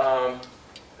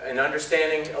 and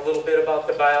understanding a little bit about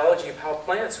the biology of how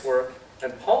plants work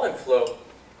and pollen flow,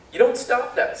 you don't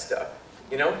stop that stuff.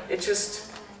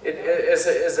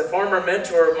 As a farmer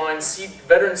mentor of mine,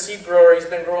 veteran seed grower, he's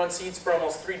been growing seeds for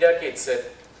almost 3 decades, said,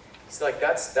 he's like,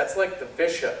 that's like the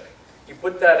fishhook. You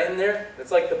put that in there, it's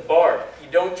like the barb. You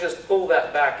don't just pull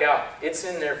that back out. It's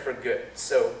in there for good.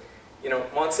 So,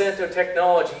 Monsanto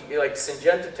technology, like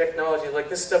Syngenta technology, like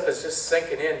this stuff is just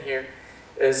sinking in here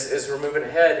as we're moving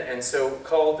ahead. And so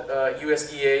called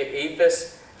USDA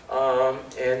APHIS,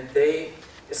 and they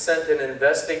sent an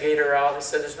investigator out. They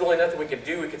said there's really nothing we could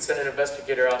do. We could send an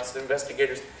investigator out. So the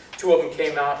investigators, 2 of them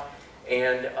came out,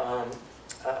 and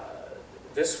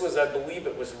this was, I believe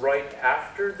it was right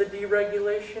after the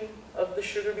deregulation of the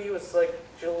sugar beet. It was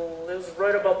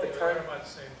right about the time. Right about the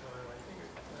same time,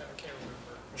 I can't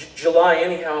remember. July,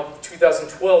 anyhow, of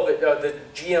 2012, the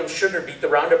GM sugar beet, the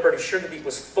Roundup Ready sugar beet,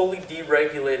 was fully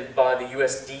deregulated by the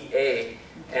USDA.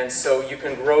 And so you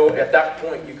can grow, at that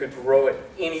point, you could grow it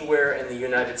anywhere in the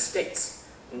United States.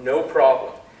 No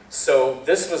problem. So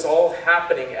this was all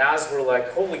happening as we're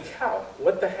like, holy cow,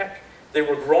 what the heck? They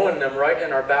were growing them right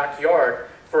in our backyard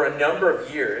for a number of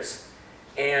years,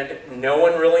 and no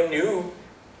one really knew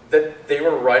that they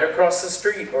were right across the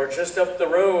street or just up the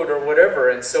road or whatever.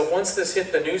 And so once this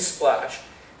hit the news splash,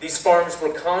 these farms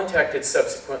were contacted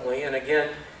subsequently, and again,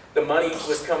 the money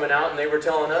was coming out, and they were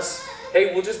telling us,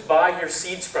 hey, we'll just buy your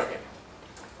seeds from you,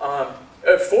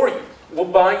 for you. We'll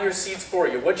buy your seeds for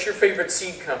you. What's your favorite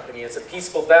seed company? Is it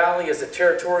Peaceful Valley? Is it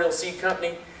Territorial Seed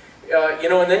Company?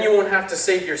 And then you won't have to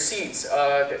save your seeds.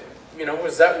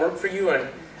 Does that work for you? And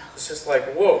it's just like,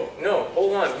 whoa, no,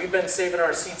 hold on. We've been saving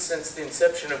our seeds since the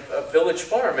inception of Village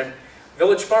Farm. And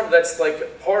Village Farm, that's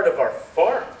like part of our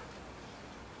farm.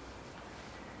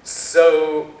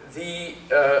 So the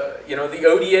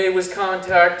ODA was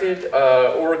contacted,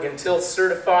 Oregon Tilth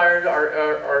certifier,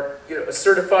 our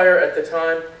certifier at the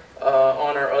time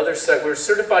on our other site. We were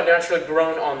certified naturally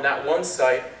grown on that one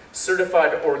site,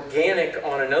 certified organic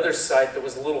on another site that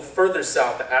was a little further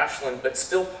south of Ashland, but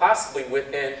still possibly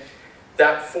within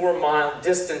that 4-mile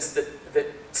distance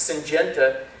that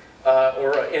Syngenta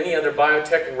or any other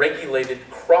biotech regulated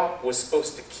crop was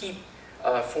supposed to keep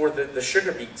for the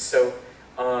sugar beets. So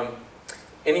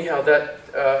anyhow, that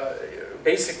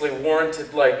basically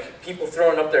warranted like people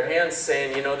throwing up their hands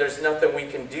saying, you know, there's nothing we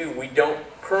can do. We don't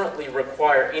currently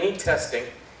require any testing,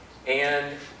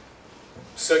 and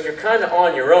so you're kind of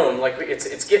on your own. Like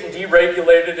it's getting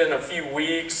deregulated in a few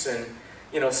weeks, and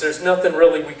you know, so there's nothing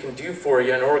really we can do for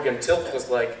you. And Oregon Tilt was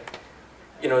like,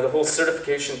 you know, the whole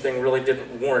certification thing really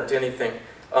didn't warrant anything.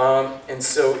 And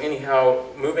so anyhow,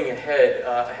 moving ahead,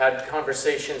 I had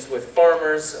conversations with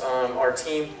farmers. Our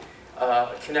team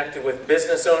connected with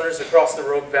business owners across the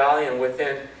Rogue Valley, and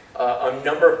within a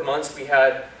number of months we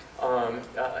had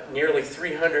nearly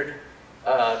 300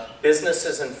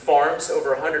 businesses and farms.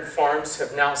 Over 100 farms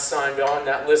have now signed on.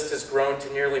 That list has grown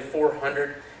to nearly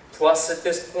 400 plus at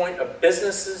this point of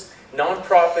businesses,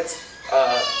 nonprofits,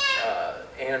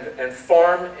 and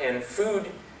farm and food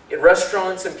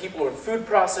restaurants and people who are food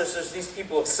processors. These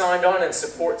people have signed on in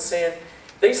support, saying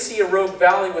they see a Rogue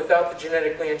Valley without the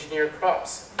genetically engineered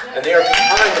crops, and they are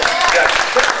behind that.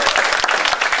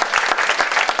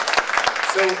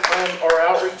 So our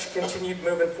outreach continued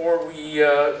moving forward. We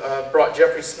brought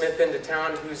Jeffrey Smith into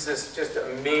town, who's this just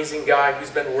amazing guy who's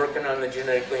been working on the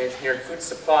genetically engineered food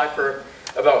supply for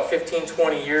about 15,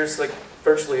 20 years, like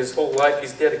virtually his whole life.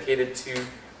 He's dedicated to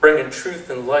bringing truth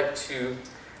and light to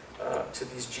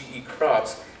these GE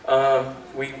crops.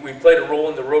 We played a role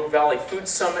in the Rogue Valley Food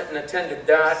Summit and attended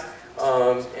that,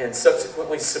 and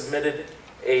subsequently submitted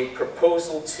a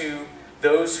proposal to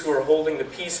those who are holding the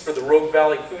peace for the Rogue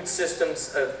Valley Food Systems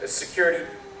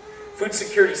Food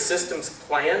Security Systems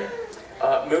Plan.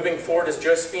 Moving forward, as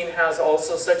Josephine has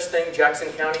also such thing, Jackson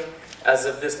County, as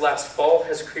of this last fall,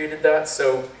 has created that.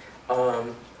 So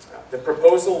the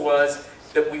proposal was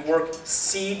that we work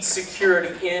seed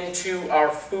security into our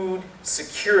food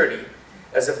security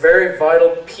as a very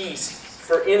vital piece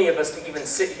for any of us to even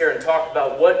sit here and talk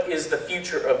about what is the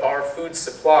future of our food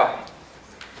supply.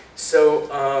 So,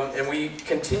 and we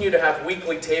continue to have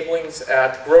weekly tablings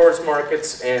at growers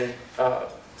markets and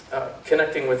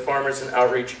connecting with farmers and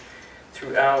outreach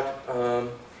throughout.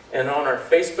 And on our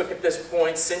Facebook at this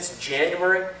point, since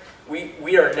January,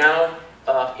 we are now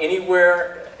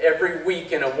anywhere every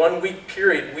week in a 1-week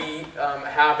period. We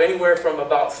have anywhere from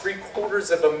about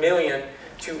 750,000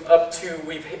 to up to,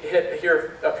 we've hit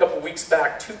here a couple weeks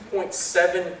back,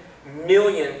 2.7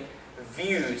 million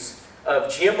views of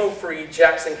GMO-free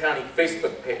Jackson County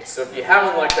Facebook page. So if you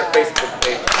haven't liked our Facebook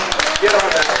page, get on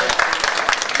that.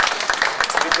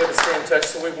 It's a good way to stay in touch.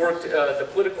 So we've worked the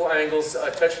political angles,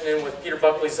 touching in with Peter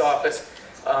Buckley's office,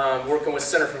 working with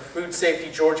Center for Food Safety,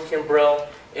 George Kimbrell,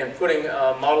 and putting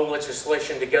model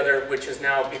legislation together, which is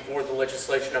now before the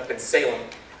legislation up in Salem,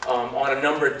 on a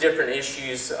number of different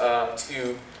issues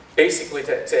to basically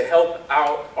to help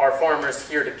out our farmers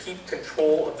here to keep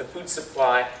control of the food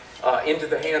supply into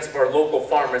the hands of our local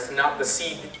farmers, not the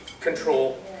seed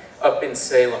control up in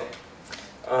Salem.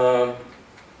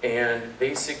 And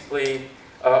basically,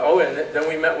 and then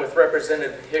we met with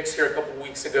Representative Hicks here a couple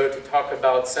weeks ago to talk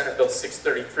about Senate Bill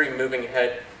 633 moving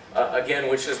ahead, again,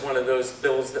 which is one of those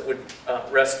bills that would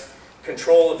wrest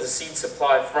control of the seed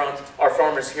supply from our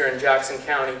farmers here in Jackson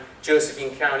County,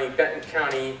 Josephine County, Benton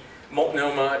County,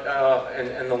 Multnomah,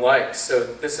 and the like. So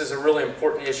this is a really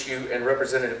important issue, and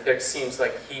Representative Hicks seems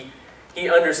like he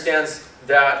understands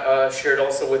that, shared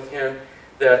also with him,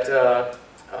 that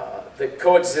the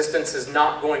coexistence is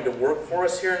not going to work for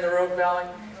us here in the Rogue Valley,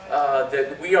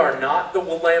 that we are not the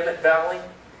Willamette Valley,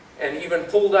 and even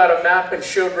pulled out a map and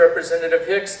showed Representative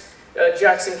Hicks,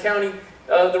 Jackson County,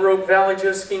 the Rogue Valley,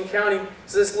 Josephine County,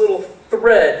 is this little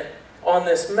thread on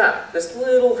this map, this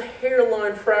little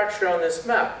hairline fracture on this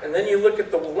map. And then you look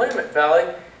at the Willamette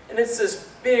Valley, and it's this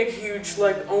big, huge,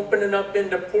 like opening up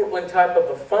into Portland type of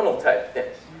a funnel type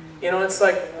thing. You know, it's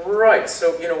like, right,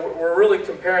 so, you know, we're really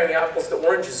comparing apples to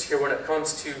oranges here when it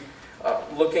comes to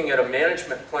looking at a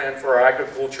management plan for our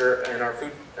agriculture and our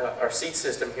food, our seed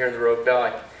system here in the Rogue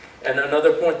Valley. And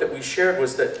another point that we shared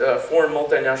was that foreign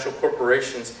multinational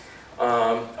corporations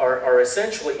are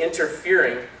essentially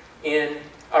interfering in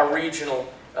our regional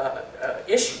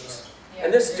issues.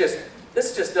 And this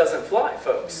just doesn't fly,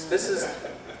 folks.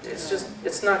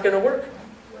 It's not going to work.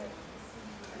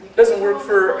 It doesn't work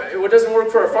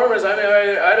for our farmers. I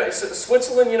mean,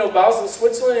 Switzerland, you know, Basel,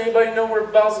 Switzerland. Anybody know where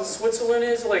Basel, Switzerland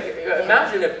is? Like,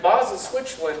 imagine if Basel,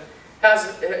 Switzerland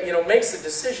has, you know, makes the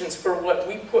decisions for what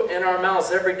we put in our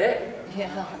mouths every day.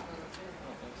 Yeah.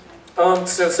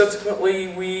 So subsequently,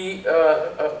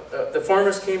 the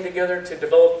farmers came together to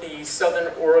develop the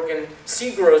Southern Oregon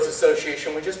Seed Growers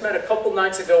Association. We just met a couple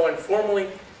nights ago and formally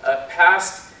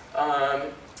passed,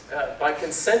 by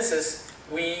consensus,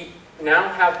 we now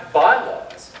have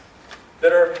bylaws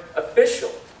that are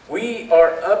official. We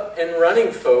are up and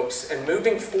running, folks, and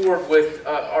moving forward with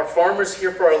our farmers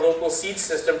here for our local seed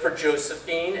system for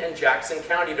Josephine and Jackson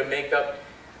County to make up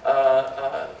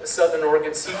Southern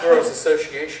Oregon Seed Growers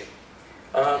Association.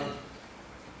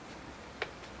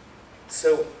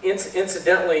 So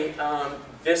incidentally,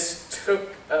 this took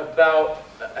about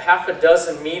half a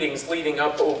dozen meetings leading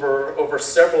up over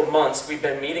several months. We've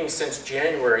been meeting since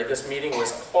January. This meeting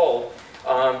was called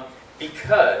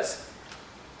because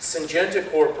Syngenta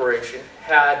Corporation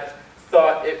had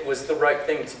thought it was the right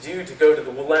thing to do to go to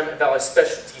the Willamette Valley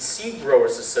Specialty Seed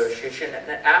Growers Association and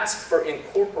ask for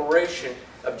incorporation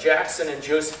of Jackson and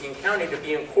Josephine County to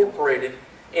be incorporated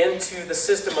into the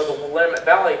system of the Willamette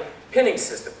Valley pinning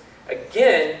system.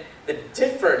 Again, the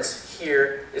difference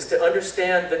here is to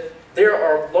understand that there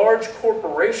are large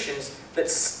corporations that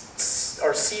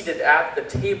are seated at the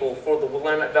table for the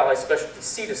Willamette Valley Specialty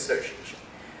Seed Association.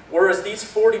 Whereas these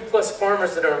 40-plus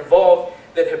farmers that are involved,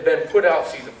 that have been put out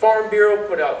through the Farm Bureau,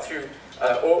 put out through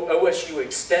OSU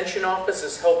Extension Office,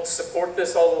 has helped support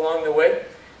this all along the way.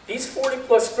 These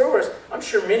 40-plus growers, I'm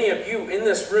sure many of you in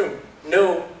this room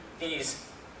know these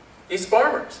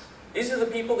farmers. These are the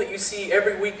people that you see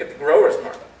every week at the growers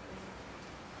market.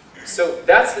 So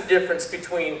that's the difference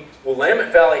between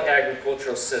Willamette Valley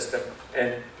Agricultural System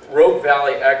and Rogue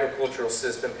Valley Agricultural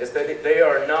System, is that they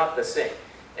are not the same.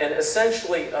 And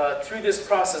essentially, through this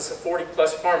process of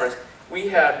 40-plus farmers, we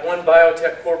had one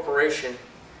biotech corporation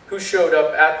who showed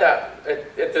up at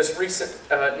this recent,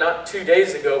 not 2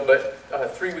 days ago, but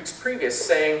 3 weeks previous,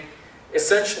 saying,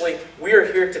 essentially, we are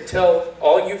here to tell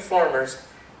all you farmers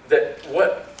that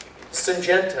what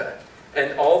Syngenta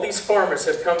and all these farmers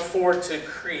have come forward to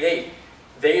create,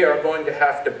 they are going to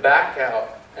have to back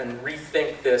out and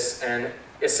rethink this, and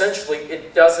essentially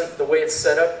it doesn't, the way it's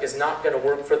set up is not going to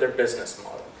work for their business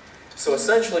model. So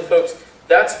essentially, folks,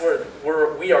 that's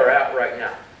where we are at right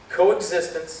now.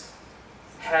 Coexistence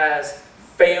has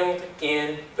failed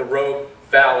in the Rogue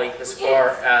Valley as far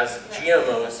as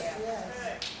GMOs.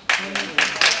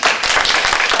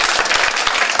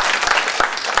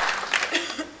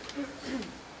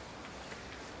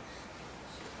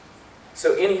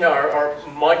 So anyhow, our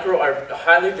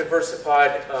highly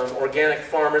diversified organic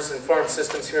farmers and farm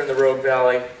systems here in the Rogue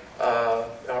Valley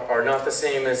are not the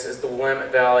same as the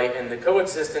Willamette Valley. And the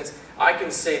coexistence, I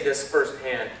can say this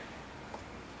firsthand,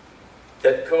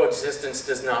 that coexistence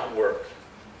does not work.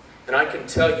 And I can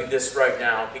tell you this right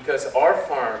now, because our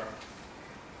farm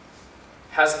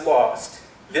has lost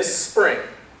this spring,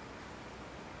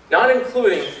 not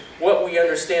including what we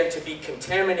understand to be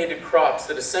contaminated crops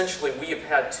that essentially we have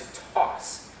had to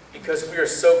toss because we are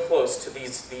so close to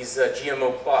these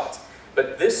GMO plots.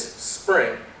 But this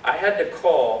spring, I had to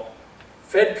call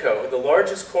Fedco, the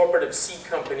largest cooperative seed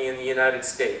company in the United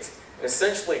States, and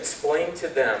essentially explain to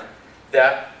them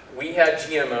that we had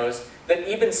GMOs, that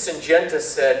even Syngenta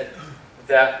said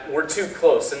that we're too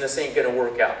close and this ain't going to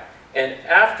work out. And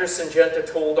after Syngenta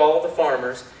told all the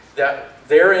farmers that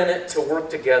they're in it to work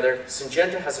together,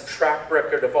 Syngenta has a track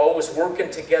record of always working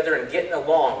together and getting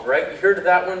along, right? You heard of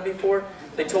that one before?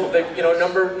 They told that, you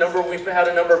know, we've had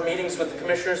a number of meetings with the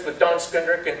commissioners, with Don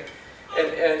Skundrick,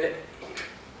 and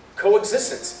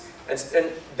coexistence.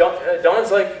 And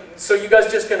Don's like, so you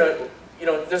guys just gonna, you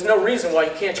know, there's no reason why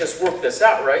you can't just work this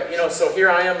out, right? You know, so here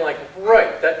I am like,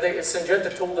 right,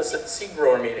 Syngenta told us at the seed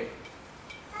grower meeting.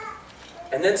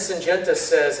 And then Syngenta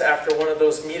says, after one of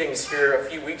those meetings here a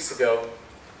few weeks ago,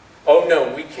 oh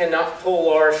no, we cannot pull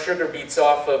our sugar beets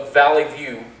off of Valley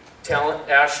View, Talent,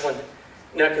 Ashland,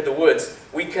 neck of the woods.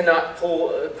 We cannot pull,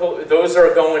 those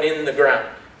are going in the ground.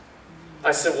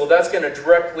 I said, well, that's going to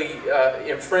directly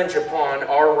infringe upon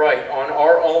our right on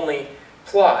our only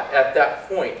plot at that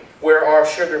point, where our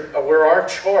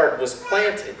chard was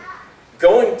planted,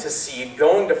 going to seed,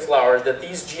 going to flower, that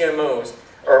these GMOs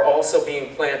are also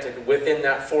being planted within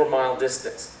that 4-mile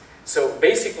distance. So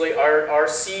basically, our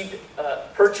seed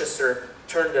purchaser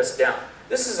turned us down.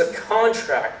 This is a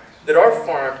contract that our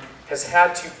farm has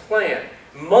had to plan,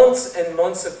 months and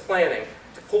months of planning,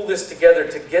 to pull this together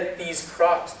to get these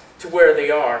crops to where they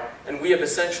are, and we have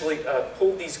essentially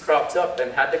pulled these crops up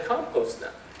and had to compost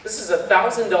them. This is a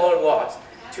 $1,000 loss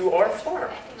to our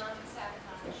farm.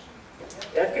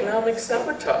 Economic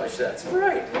sabotage, that's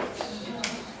right.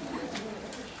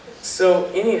 So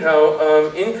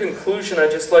anyhow, in conclusion, I'd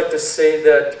just like to say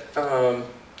that,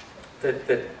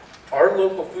 that our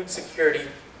local food security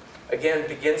again,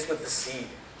 begins with the seed.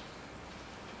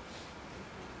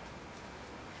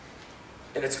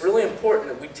 And it's really important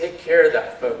that we take care of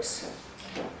that, folks.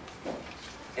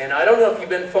 And I don't know if you've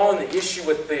been following the issue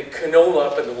with the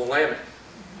canola up in the Willamette.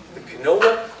 The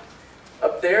canola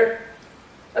up there,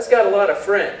 that's got a lot of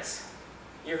friends.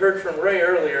 You heard from Ray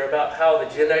earlier about how the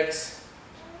genetics,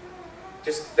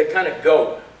 they kind of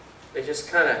go. They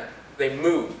just they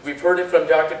move. We've heard it from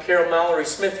Dr. Carol Mallory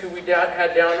Smith, who we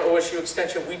had down at OSU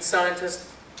Extension, wheat scientist.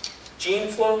 Gene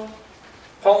flow,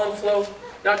 pollen flow,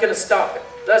 not going to stop it.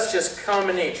 That's just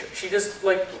common nature. She just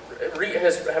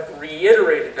have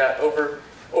reiterated that over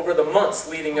the months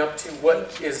leading up to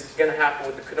what is going to happen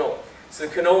with the canola. So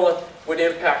the canola would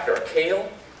impact our kale,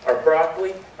 our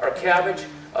broccoli, our cabbage.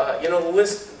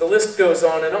 The list goes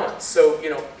on and on. So,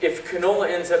 if canola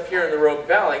ends up here in the Rogue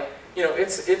Valley,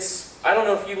 I don't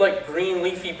know if you like green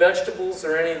leafy vegetables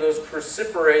or any of those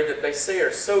cruciferae that they say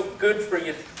are so good for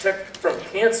you to protect from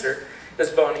cancer, as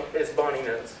Bonnie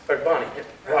knows, or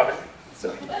Robin.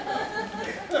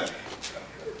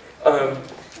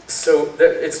 So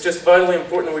it's just vitally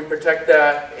important that we protect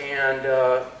that, and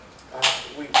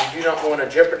we do not want to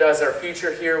jeopardize our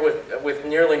future here with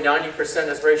nearly 90%,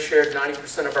 as Ray shared,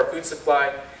 90% of our food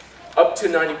supply, up to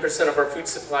 90% of our food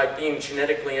supply being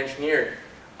genetically engineered.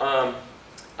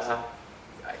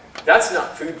 That's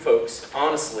not food, folks,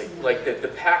 honestly. Like the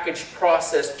packaged,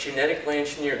 processed, genetically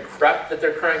engineered crap that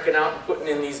they're cranking out and putting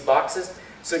in these boxes.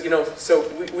 So,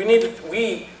 we need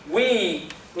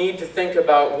to think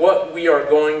about what we are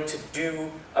going to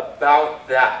do about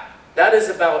that. That is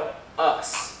about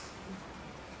us.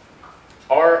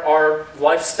 Our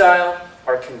lifestyle,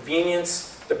 our convenience,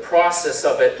 the process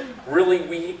of it, really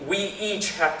we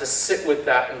each have to sit with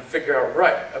that and figure out,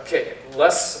 right, okay,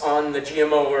 less on the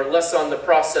GMO or less on the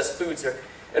processed foods.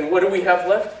 And what do we have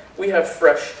left? We have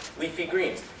fresh leafy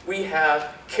greens. We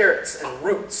have carrots and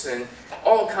roots and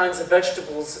all kinds of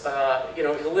vegetables.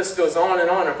 The list goes on and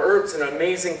on of herbs and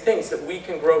amazing things that we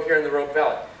can grow here in the Rogue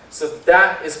Valley. So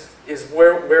that is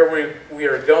where we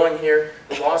are going here.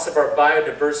 The loss of our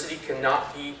biodiversity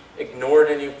cannot be ignored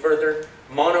any further.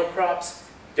 Monocrops,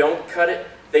 don't cut it.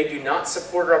 They do not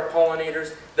support our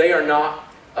pollinators. They are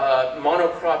not,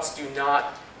 monocrops do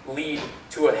not lead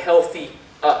to a healthy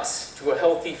us, to a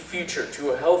healthy future,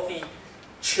 to a healthy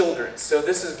children. So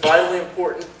this is vitally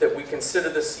important that we consider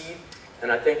the seed,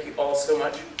 and I thank you all so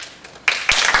much.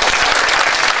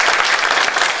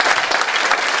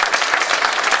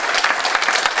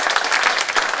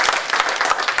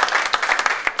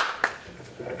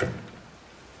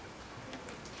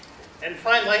 And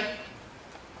finally,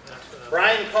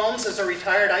 Brian Combs is a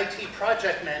retired IT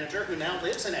project manager who now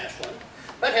lives in Ashland,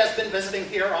 but has been visiting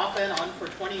here off and on for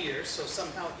 20 years, so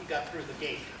somehow he got through the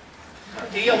gate.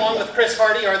 He, along with Chris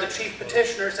Hardy, are the chief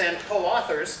petitioners and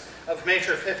co-authors of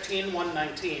Measure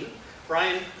 15-119.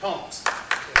 Brian Combs.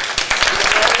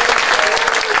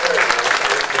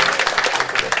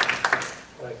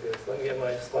 Like this. Let me get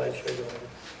my slideshow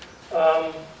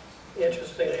going.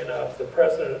 Interestingly enough, the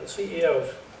president, CEO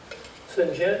of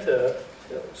Syngenta,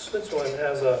 Switzerland,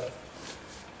 has a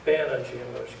ban on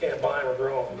GMOs. You can't buy them or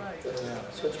grow them in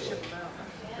Switzerland.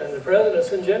 And the president of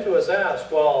Syngenta was asked,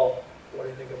 well, what do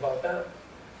you think about that?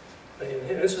 And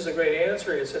this is a great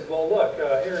answer. He said, well, look,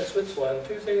 here in Switzerland,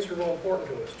 two things are real important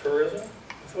to us: tourism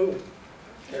and food.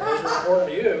 And those are important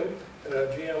to you, and a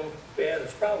GM ban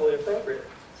is probably appropriate.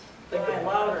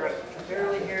 Louder, I can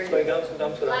barely hear So he you. comes and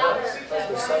dumps it on us. That's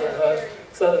the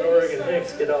Southern Oregon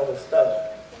Hicks get all this stuff.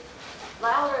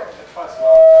 Louder.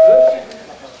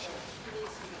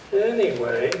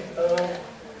 Anyway,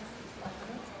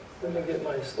 let me get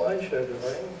my slideshow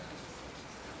going.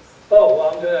 Oh, well,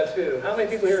 I'm doing that too. How many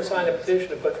people here signed a petition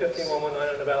to put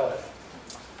 15-119 on the ballot?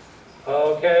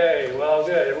 Okay, well,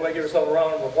 good. Everybody give yourself a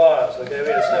round of applause. Okay, we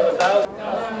have 7,000.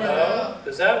 No?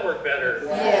 Does that work better?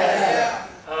 Yeah.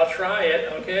 I'll try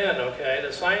it again, okay?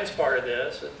 The science part of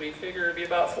this is we figure it'd be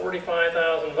about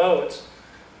 45,000 votes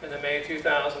in the May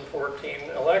 2014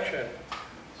 election.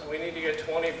 And we need to get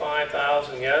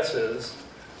 25,000 yeses.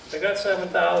 We got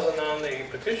 7,000 on the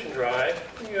petition drive.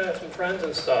 You got some friends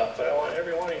and stuff, but I want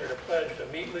every one of you to pledge to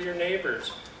meet with your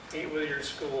neighbors, meet with your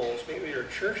schools, meet with your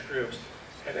church groups,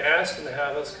 and ask them to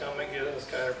have us come and give this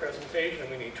kind of presentation.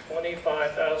 We need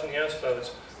 25,000 yes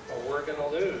votes, or we're going to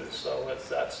lose. So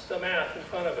that's the math in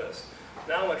front of us.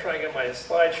 Now I'm going to try and get my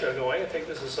slideshow going. I'll take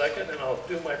this a second, and I'll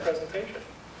do my presentation.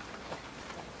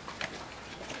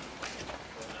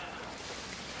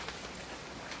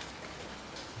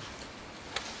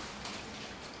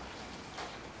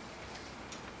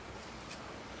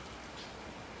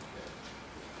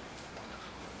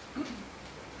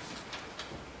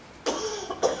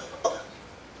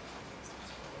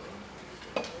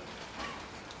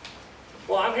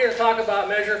 talk about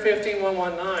Measure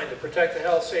 15119 to protect the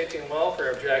health, safety, and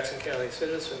welfare of Jackson County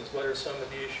citizens. What are some of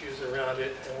the issues around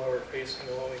it and what we're facing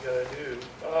and what we got to do?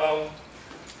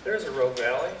 There's a rogue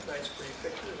valley. Nice, pretty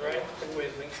pictures, right? Everybody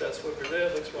thinks that's what we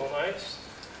live. Looks real nice.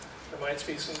 There might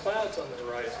be some clouds on the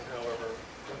horizon, however.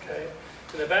 Okay.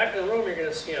 In the back of the room, you're going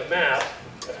to see a map.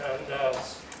 And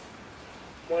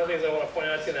one of the things I want to point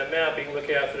out to you in that map, you can look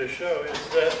after the show, is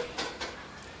that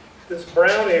this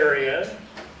brown area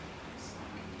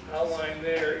outlined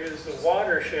there is the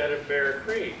watershed of Bear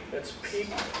Creek. It's peak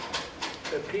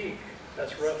to peak.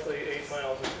 That's roughly 8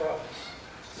 miles across.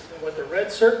 And what the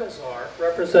red circles are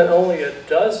represent only a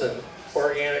dozen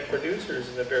organic producers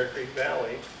in the Bear Creek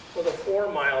Valley with a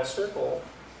 4-mile circle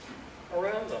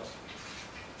around them.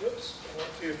 Whoops, I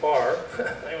went too far.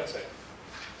 Hang on a second.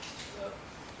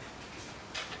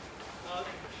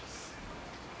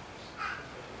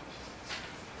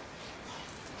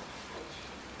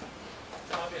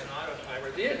 I'll be an auto timer.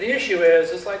 The issue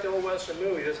is, it's like the old Western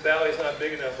movie, this valley's not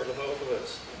big enough for the both of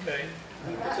us, okay?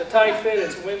 It's a tight fit,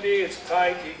 it's windy, it's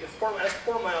tight. That's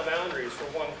 4-mile boundaries for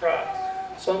one crop.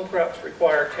 Some crops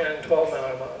require 10,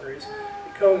 12-mile boundaries.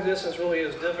 The coexistence really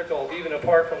is difficult, even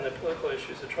apart from the political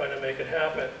issues of trying to make it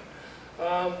happen.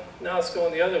 Now it's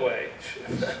going the other way.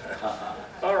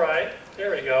 All right,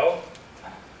 there we go.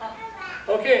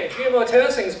 Okay, GMO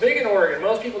testing is big in Oregon.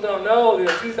 Most people don't know that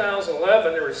in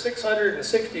 2011 there were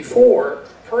 664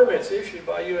 permits issued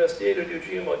by USDA to do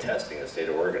GMO testing in the state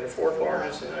of Oregon, the 4th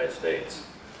largest in the United States.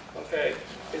 Okay,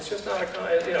 it's just not a,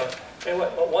 you know, and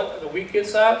what the wheat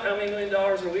gets out, how many $1 million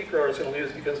a wheat growers going to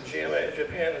lose because of GMO?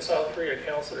 Japan and South Korea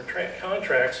canceled their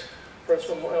contracts for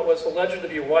what was alleged to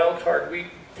be wild card wheat.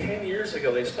 10 years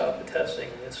ago they stopped the testing,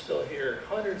 and it's still here.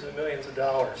 Hundreds of millions of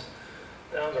dollars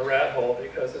down the rat hole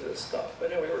because of this stuff.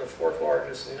 But anyway, we're the 4th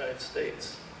largest in the United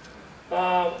States.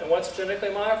 And what's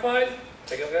genetically modified?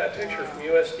 Take a look at that picture from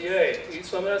USDA. Eat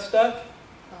some of that stuff?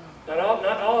 Not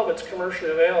all of it's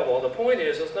commercially available. The point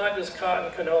is, it's not just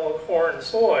cotton, canola, corn, and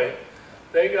soy.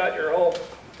 They got your whole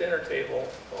dinner table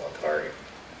on target.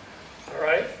 All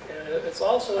right? And it's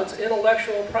also, it's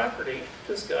intellectual property.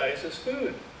 This, guys, is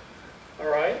food. All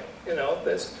right? You know,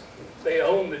 they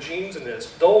own the genes in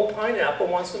this. Dole Pineapple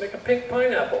wants to make a pink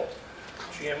pineapple.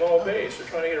 GMO based. They're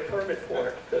trying to get a permit for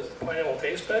it. Does the pineapple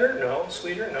taste better? No.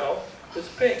 Sweeter? No. It's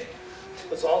pink.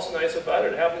 What's also nice about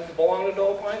it, it happens to belong to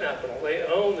Dole Pineapple. They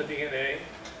own the DNA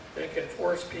and can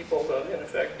force people to, in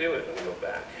effect, do it. Let me go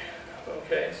back.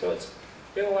 Okay, so it's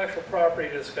intellectual property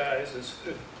disguised as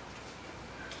food.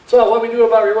 So what we do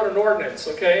about, we wrote an ordinance,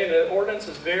 okay? And the ordinance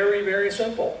is very, very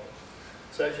simple.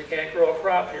 It says you can't grow a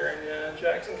crop here in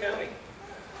Jackson County,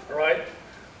 all right?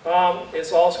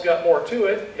 It's also got more to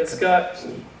it. It's got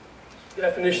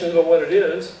definitions of what it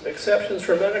is, exceptions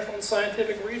for medical and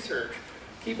scientific research.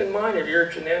 Keep in mind, if you're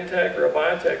a Genentech or a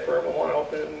biotech firm and want to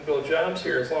open and build jobs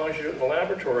here, as long as you do it in the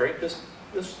laboratory, because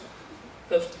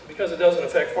it doesn't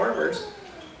affect farmers,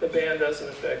 the ban doesn't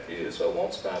affect you, so it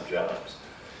won't stop jobs.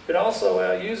 It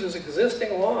also uses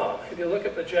existing law. If you look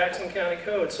at the Jackson County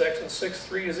Code, section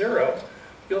 630,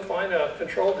 you'll find a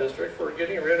control district for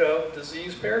getting rid of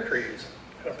diseased pear trees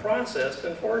and a process to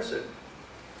enforce it.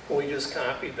 We just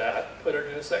copied that, put it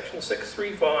into section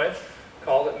 635,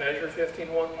 called it Measure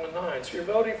 15119. So you're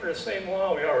voting for the same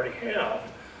law we already have.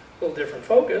 A little different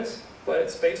focus, but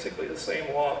it's basically the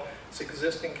same law. It's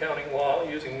existing county law,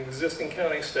 using existing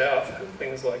county staff and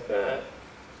things like that.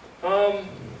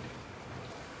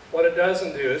 What it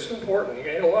doesn't do, it's important. You're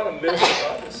going to hear a lot of myths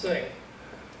about this thing.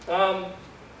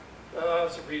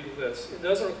 Let's read this. It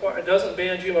doesn't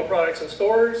ban GMO products in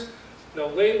stores, no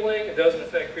labeling, it doesn't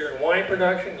affect beer and wine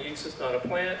production, yeast is not a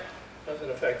plant, doesn't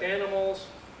affect animals,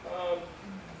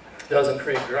 doesn't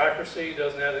create bureaucracy,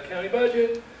 doesn't have the county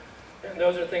budget, and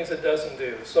those are things it doesn't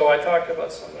do. So I talked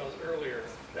about some of those earlier.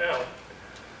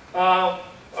 Now,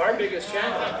 our biggest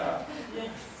challenge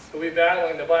will be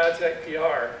battling the biotech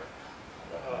PR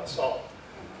assault.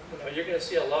 You know, you're going to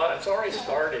see a lot. It's already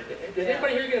started. Did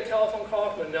anybody here get a telephone call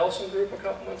from the Nelson Group a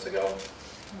couple months ago?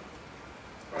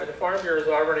 All right, the Farm Bureau is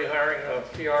already hiring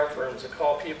PR firms to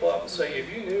call people up and say, if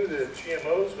you knew that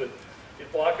GMOs would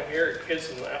block them here, kids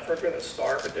in Africa going to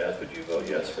starve to death, would you vote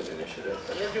yes for the initiative?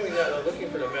 And they're doing that. They're looking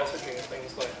for the messaging and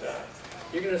things like that.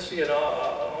 You're going to see an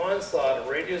onslaught of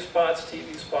radio spots,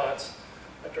 TV spots,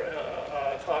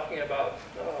 talking about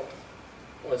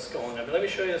what's going on. But let me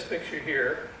show you this picture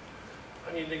here.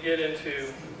 I need to get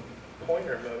into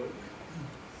pointer mode.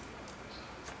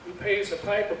 Who pays the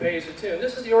piper pays the tune.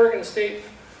 This is the Oregon State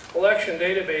election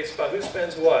database about who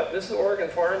spends what. This is the Oregon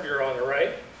Farm Bureau on the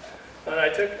right. And I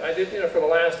did, for the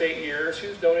last 8 years,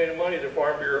 who's donated money to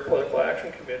Farm Bureau Political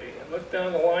Action Committee. And look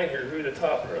down the line here who the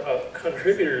top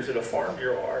contributors to the Farm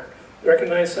Bureau are.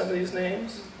 Recognize some of these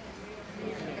names?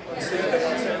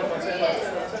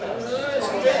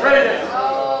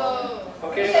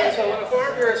 Okay, so when the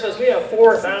Farm Bureau says we have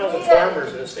 4,000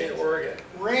 farmers in the state of Oregon.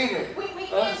 We can't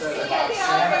see it.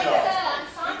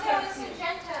 Monsanto and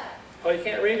Syngenta. Oh, you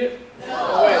can't read it?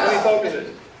 Oh, wait, let me focus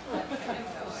it.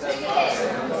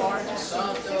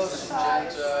 Monsanto,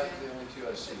 Syngenta, the only two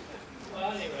I see.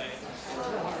 Well, anyway.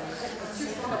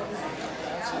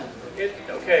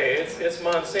 It's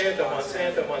Monsanto,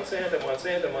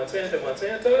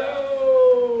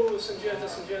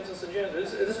 Syngenta.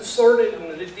 This is sorted in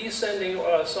the descending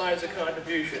sides of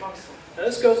contribution. Now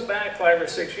this goes back 5 or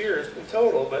 6 years in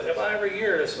total, but every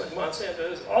year this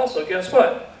Monsanto is also, guess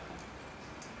what?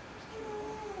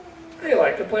 They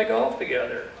like to play golf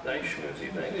together. Nice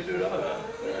schmoozy thing. They do it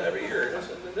every year.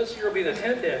 This year will be the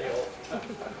 10th annual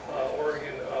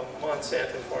Oregon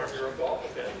Monsanto Farm Bureau golf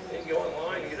event. You can go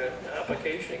online, you get an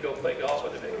application, and go play golf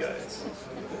with the big guys.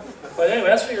 But anyway,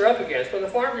 that's what you're up against. When the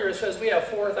Farm Bureau says we have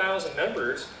 4,000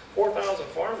 members, 4,000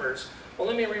 farmers, well,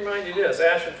 let me remind you this.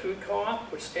 Ashland Food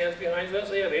Co-op, which stands behind us,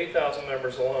 they have 8,000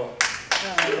 members alone.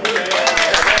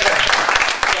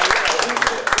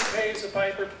 Who pays the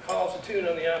piper, calls the tune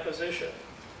on the opposition?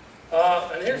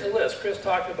 And here's a list. Chris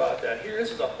talked about that.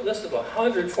 Here's a list of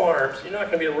 100 farms. You're not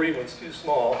going to be able to read one. It's too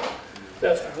small.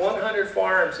 That's 100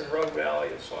 farms in Rogue Valley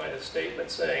have signed a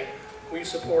statement saying we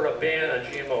support a ban on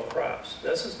GMO crops.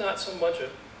 This is not so much I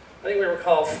think we were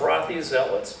called frothy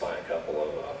zealots by a couple of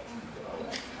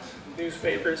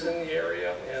newspapers in the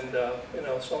area, and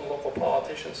some local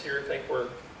politicians here think we're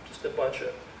just a bunch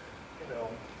of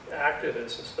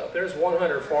activists and stuff. There's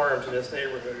 100 farms in this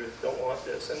neighborhood that don't want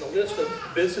this. And the list of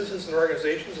businesses and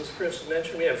organizations, as Chris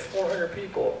mentioned, we have 400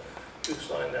 people who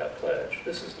signed that pledge.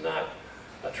 This is not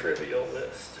a trivial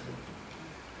list.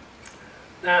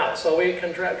 Now, so we're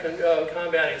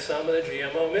combating some of the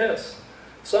GMO myths.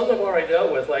 Some of them already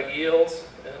dealt with, like yields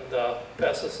and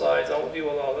pesticides. I won't deal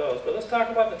with all those. But let's talk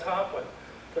about the top one.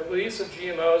 The release of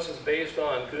GMOs is based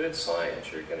on good science.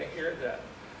 You're going to hear that.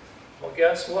 Well,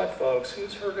 guess what, folks?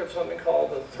 Who's heard of something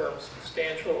called the term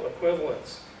substantial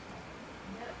equivalence?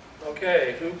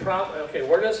 Okay,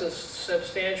 where does this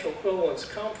substantial equivalence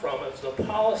come from? It's the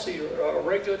policy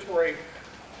regulatory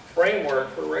framework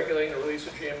for regulating the release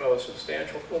of GMOs.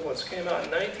 Substantial equivalence came out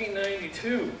in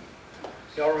 1992.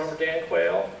 Y'all remember Dan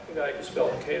Quayle? The guy who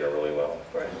spelled Cato really well,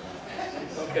 right?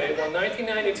 Okay, well,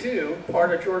 1992,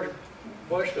 part of George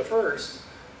Bush the First,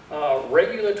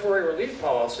 regulatory relief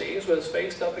policies was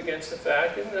faced up against the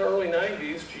fact in the early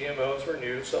 90s GMOs were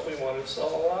new, something we wanted to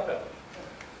sell a lot of.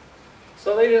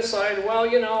 So they decided, well,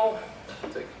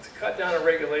 to cut down on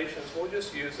regulations, we'll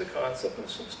just use the concept of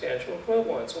substantial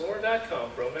equivalence. And where'd that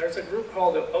come from? There's a group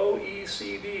called the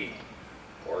OECD,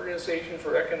 Organization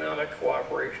for Economic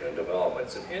Cooperation and Development.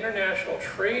 It's an international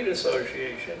trade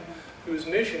association whose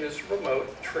mission is to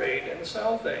promote trade and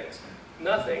sell things.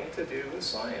 Nothing to do with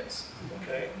science,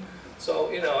 okay?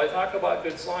 So, I talk about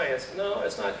good science. No,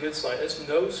 it's not good science. It's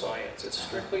no science. It's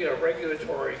strictly a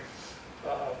regulatory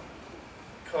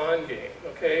con game,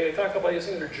 okay? They talk about these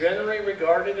things are generally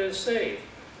regarded as safe,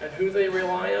 and who they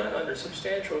rely on under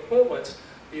substantial equivalence.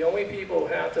 The only people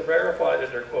who have to verify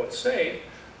that they're, quote, safe,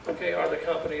 okay, are the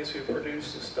companies who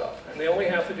produce the stuff. And they only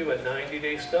have to do a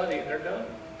 90-day study, and they're done,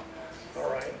 all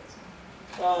right?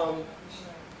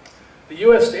 The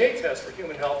USDA test for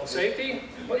human health and safety,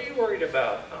 what are you worried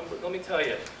about? Let me tell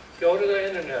you, go to the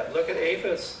internet, look at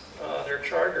APHIS, their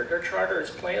charter. Their charter is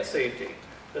plant safety.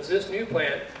 Does this new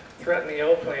plant threaten the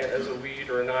old plant as a weed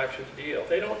or a noxious deal?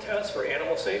 They don't test for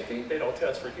animal safety, they don't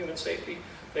test for human safety,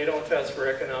 they don't test for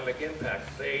economic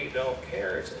impact. They don't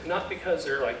care. It's not because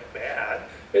they're like bad,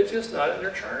 it's just not in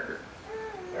their charter,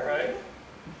 all right?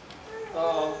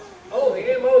 Oh,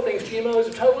 the AMO thinks GMOs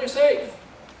are totally safe.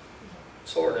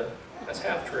 Sort of. That's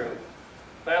half true.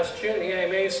 Last June, the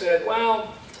AMA said,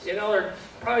 well, they're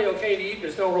probably okay to eat.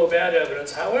 There's no real bad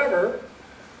evidence. However,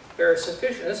 there are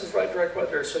sufficient, this is right direct quote,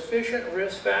 there are sufficient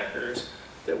risk factors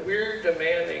that we're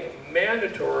demanding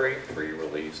mandatory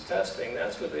pre-release testing.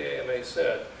 That's what the AMA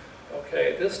said.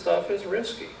 Okay, this stuff is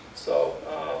risky. So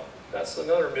that's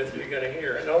another myth you're going to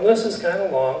hear. And now this is kind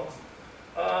of long.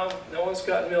 No one's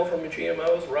gotten milk from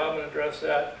GMOs. Robin addressed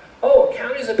that. Oh,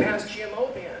 counties that passed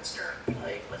GMO bans, they're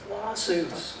plagued with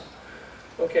lawsuits.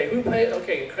 Okay, in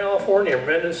California,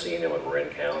 Mendocino and Marin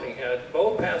County had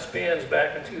both passed bans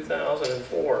back in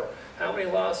 2004. How many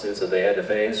lawsuits have they had to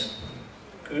face?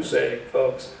 Goose egg,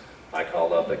 folks. I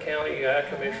called up the county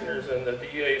commissioners and the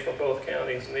DA for both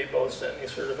counties, and they both sent me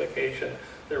certification.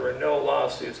 There were no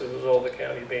lawsuits as a result of the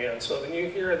county ban. So when you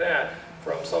hear that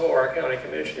from some of our county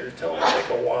commissioners, tell them to take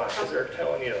a watch, because they're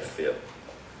telling you a fib.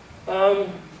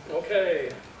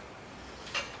 Okay.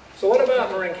 So what about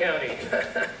Marin County?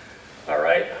 All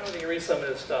right, how do you read some of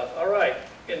this stuff? All right,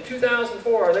 in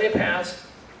 2004, they passed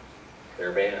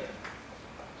their ban.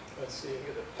 Let's see,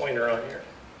 get the pointer on here.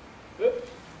 Whoop.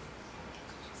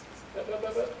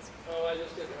 Oh, I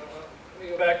just did it wrong. Let me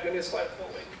go back, give me a slide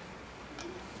forward.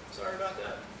 Sorry about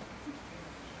that.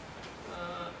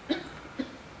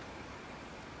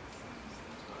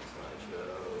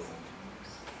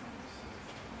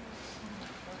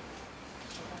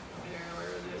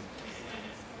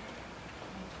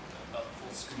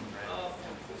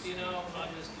 You know, I'll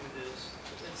just do this.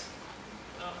 It's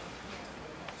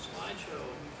slideshow,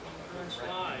 current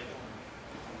slide.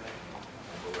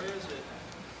 Where is it?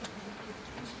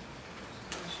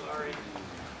 I'm sorry.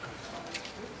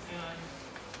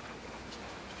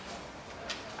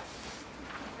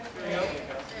 There we go.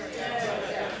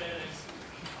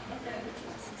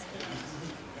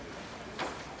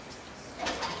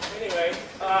 Anyway,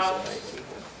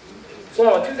 so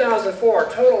in 2004,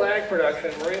 total ag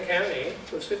production in Marin County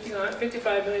was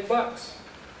 55 million bucks.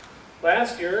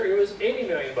 Last year, it was 80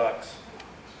 million bucks.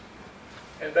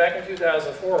 And back in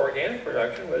 2004, organic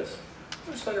production was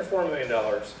just under $4 million.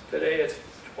 Today, it's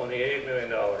 $28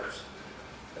 million.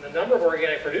 And the number of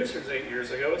organic producers 8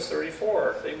 years ago was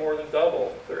 34. They more than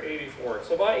doubled. They're 84.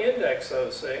 So if I index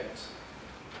those things,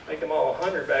 make them all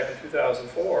 100 back in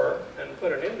 2004, and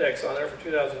put an index on there for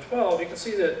 2012, you can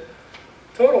see that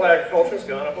total agriculture has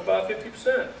gone up about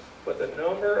 50%. But the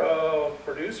number of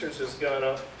producers has gone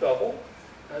up double.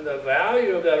 And the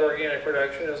value of that organic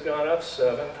production has gone up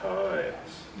 7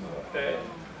 times. Okay?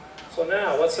 So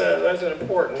now, that's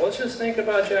important. Let's just think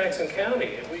about Jackson County.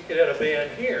 If we could have a ban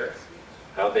here,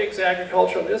 how big is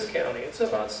agriculture in this county? It's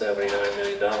about $79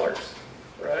 million,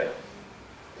 right?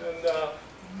 And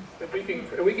if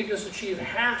we could just achieve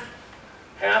half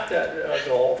that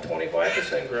goal of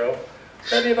 25% growth,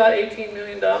 that'd be about $18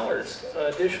 million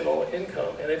additional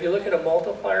income. And if you look at a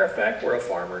multiplier effect, where a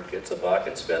farmer gets $1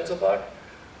 and spends $1,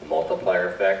 a multiplier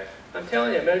effect, I'm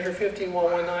telling you, measure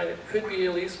 15119, it could be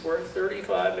at least worth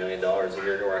 $35 million a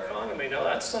year to our economy. Now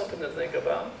that's something to think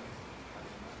about.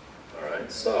 All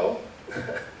right, so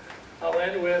I'll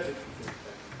end with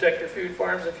protect your food,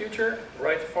 farms, and future.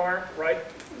 Right to farm,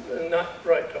 not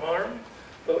right to harm.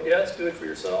 Vote yes, do it for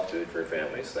yourself, do it for your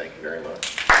families. Thank you very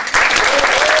much.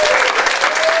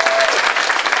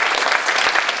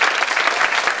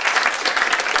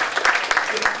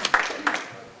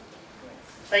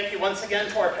 Thank you once again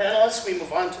to our panelists. We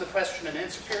move on to the question and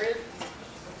answer period.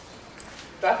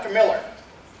 Dr. Miller,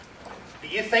 do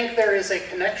you think there is a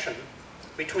connection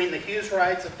between the Hughes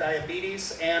rides of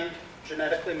diabetes and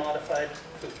genetically modified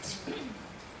foods?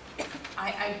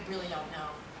 I really don't know.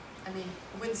 I mean,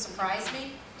 it wouldn't surprise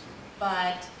me,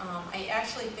 but I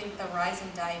actually think the rise in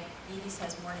diabetes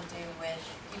has more to do with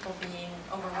people being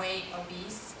overweight,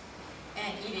 obese,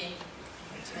 and eating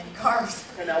too many carbs.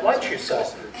 And now watch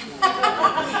yourself. And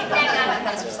not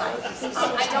exercise.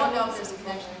 I don't know if there's a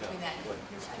connection between that.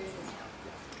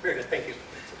 Very good, thank you.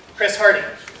 Chris Hardy,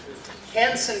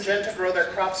 can Syngenta grow their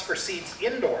crops for seeds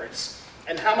indoors?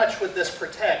 And how much would this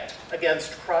protect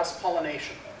against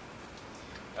cross-pollination?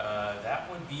 That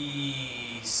would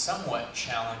be somewhat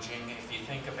challenging if you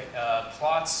think of it.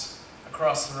 Plots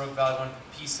across the Rogue Valley, one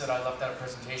piece that I left out of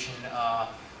presentation,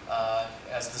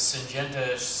 as the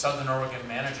Syngenta Southern Oregon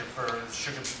manager for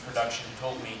sugar beet production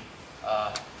told me,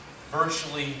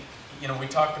 virtually, we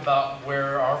talked about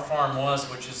where our farm was,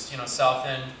 which is, South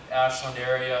End, Ashland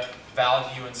area, Valley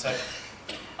View and such.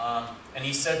 And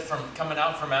he said from coming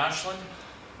out from Ashland,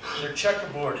 they're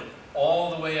checkerboarded all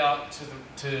the way out to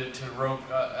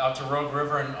Rogue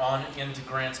River and on into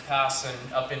Grants Pass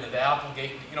and up into the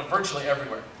Applegate, virtually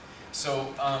everywhere.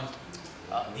 So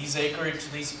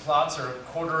these plots are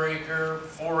 1/4 acre,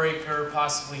 4 acre,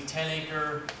 possibly 10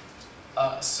 acre,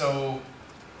 and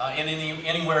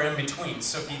anywhere in between.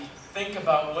 So if you think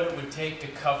about what it would take to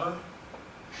cover,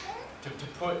 to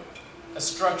put a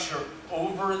structure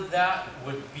over that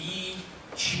would be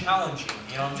challenging.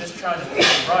 I'm just trying to think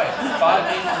right.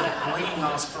 5-acre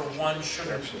greenhouse for one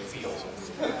sugar beet field.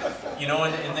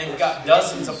 And they've got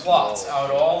dozens of plots out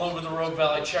all over the Rogue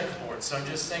Valley checkerboard. So I'm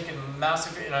just thinking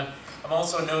massive, and I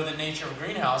also know the nature of a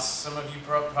greenhouse. Some of you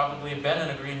probably have been in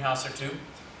a greenhouse or two.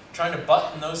 Trying to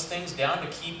button those things down to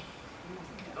keep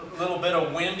little bit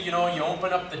of wind, you know, you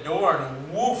open up the door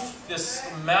and woof, this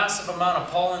massive amount of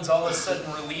pollen's all of a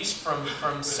sudden released from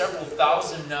several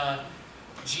thousand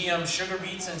GM sugar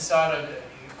beets inside a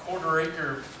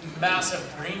quarter-acre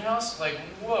massive greenhouse. Like,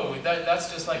 whoa,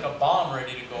 that's just like a bomb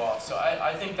ready to go off. So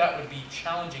I think that would be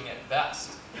challenging at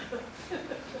best.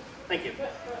 Thank you.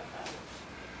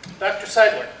 Dr.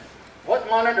 Seidler, what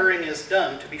monitoring is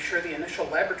done to be sure the initial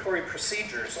laboratory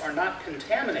procedures are not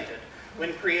contaminated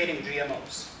when creating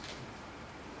GMOs?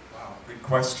 Wow, good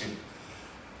question.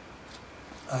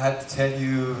 I have to tell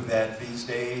you that these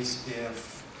days,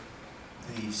 if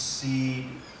the seed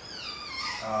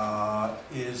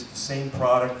is the same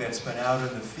product that's been out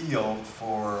in the field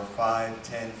for 5,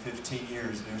 10, 15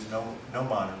 years, there's no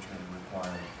monitoring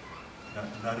required.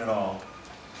 None at all.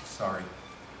 Sorry.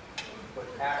 But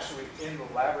actually in the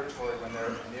laboratory when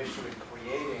they're initially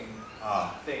creating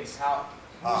things,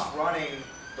 who's running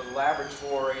the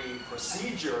laboratory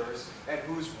procedures and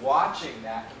who's watching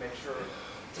that to make sure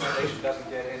contamination doesn't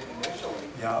get in initially?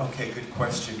 Yeah, okay, good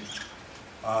question.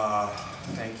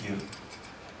 Thank you.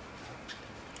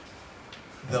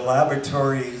 The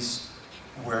laboratories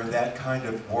where that kind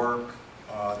of work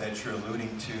that you're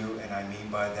alluding to, and I mean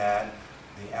by that,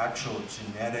 the actual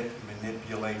genetic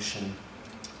manipulation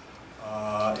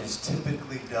is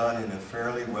typically done in a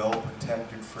fairly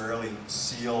well-protected, fairly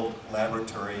sealed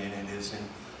laboratory, and it is in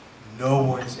no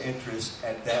one's interest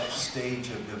at that stage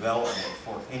of development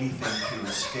for anything to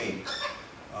escape,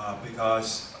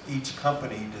 because each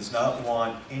company does not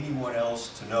want anyone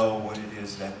else to know what it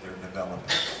is that they're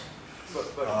developing. But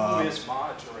who is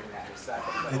monitoring that? Is that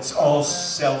it's all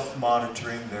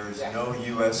self-monitoring. There is no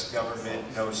U.S. government,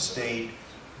 no state,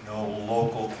 no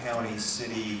local county,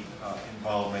 city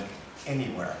involvement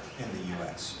anywhere in the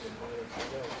U.S.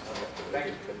 Thank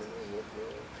you.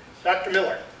 Dr.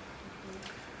 Miller,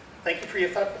 thank you for your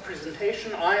thoughtful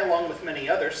presentation. I, along with many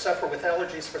others, suffer with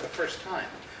allergies for the first time.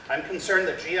 I'm concerned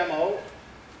that GMO,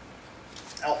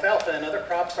 alfalfa, and other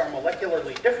crops are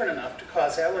molecularly different enough to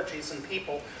cause allergies in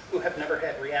people who have never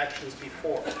had reactions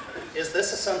before. Is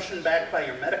this assumption backed by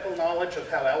your medical knowledge of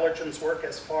how allergens work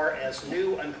as far as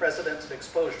new, unprecedented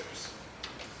exposures?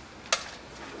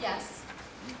 Yes.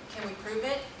 Can we prove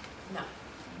it? No.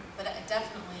 But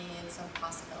definitely it's a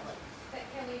possibility. But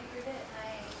can we prove it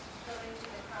by going to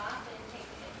the crop and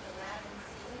taking it to the lab and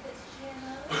seeing if it's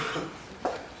GMO?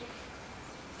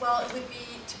 Well, it would be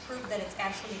to prove that it's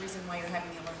actually the reason why you're having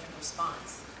the allergic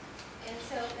response. And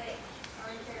so, like,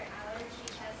 aren't there allergy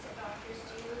tests that doctors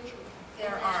do?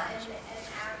 There are. And an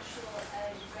actual,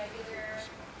 regular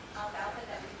alfalfa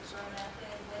that we've grown up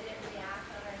in, would it react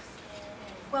on our skin?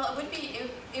 And Well,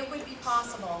 it would be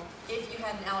possible if you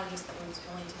had an allergist that was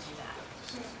willing to do that.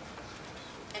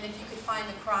 And if you could find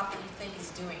the crop that you think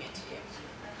is doing it to you,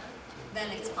 then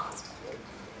it's possible.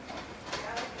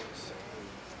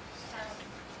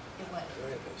 It would.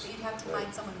 But you'd have to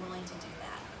find someone willing to do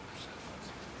that.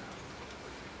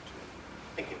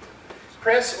 Thank you.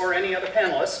 Chris, or any other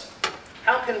panelist,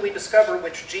 how can we discover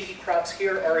which GE crops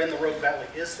here are in the Rogue Valley?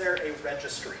 Is there a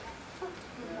registry?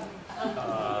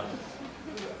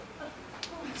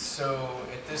 So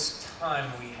at this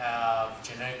time we have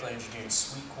genetically engineered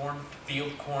sweet corn,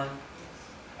 field corn,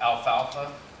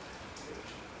 alfalfa.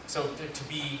 So to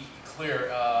be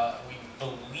clear, we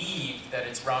believe that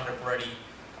it's Roundup Ready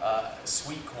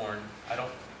sweet corn.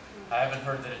 I haven't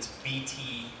heard that it's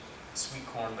BT sweet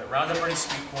corn, but Roundup Ready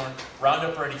sweet corn,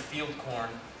 Roundup Ready field corn,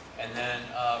 and then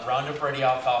Roundup Ready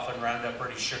alfalfa and Roundup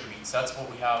Ready sugar beets. That's what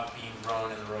we have being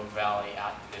grown in the Rogue Valley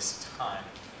at this time.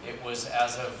 It was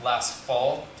as of last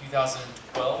fall,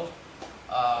 2012,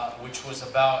 which was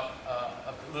about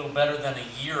a little better than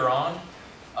a year on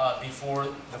before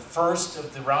the first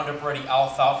of the Roundup Ready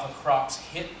alfalfa crops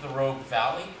hit the Rogue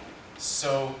Valley.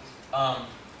 So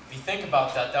if you think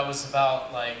about that, that was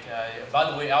about like, by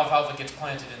the way, alfalfa gets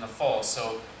planted in the fall,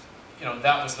 so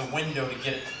that was the window to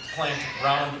get it planted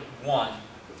round one.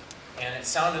 And it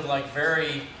sounded like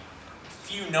very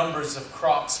few numbers of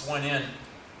crops went in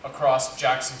across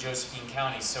Jackson and Josephine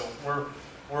Counties. So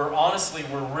we're honestly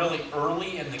really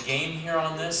early in the game here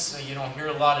on this. You don't hear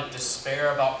a lot of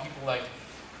despair about people like,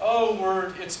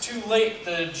 oh, it's too late,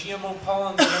 the GMO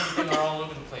pollens and everything are all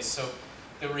over the place. So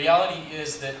the reality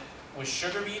is that with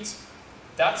sugar beets,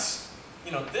 this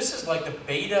is like the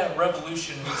beta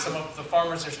revolution. Some of the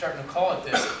farmers are starting to call it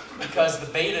this because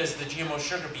the beta is the GMO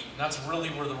sugar beet, and that's really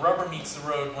where the rubber meets the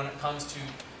road when it comes to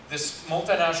this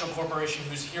multinational corporation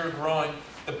who's here growing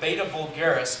the beta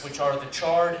vulgaris, which are the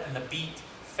chard and the beet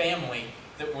family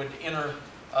that would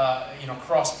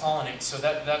cross-pollinate. So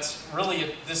that's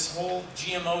really this whole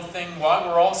GMO thing. Why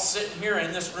we're all sitting here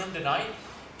in this room tonight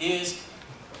is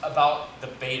about the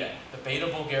beta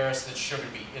vulgaris that's sugar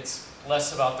beet. It's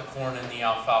less about the corn and the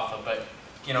alfalfa, but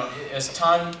you know, as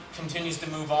time continues to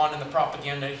move on and the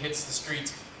propaganda hits the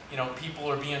streets, you know, people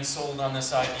are being sold on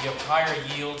this idea of higher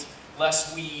yields,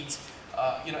 less weeds,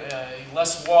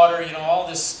 less water, you know, all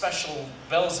this special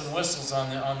bells and whistles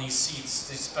on these seeds,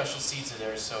 these special seeds are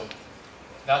there. So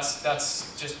that's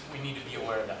just, we need to be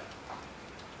aware of that.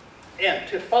 And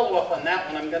to follow up on that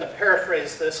one, I'm going to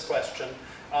paraphrase this question.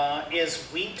 Is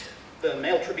wheat, the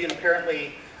Mail Tribune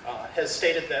apparently has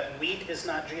stated that wheat is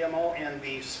not GMO, and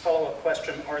the follow-up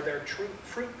question, are there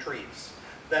fruit trees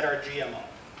that are GMO?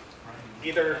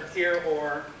 Either here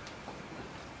or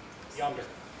yonder.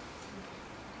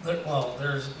 Well,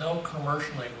 there's no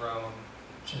commercially grown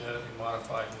genetically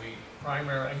modified wheat.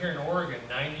 Primarily, here in Oregon,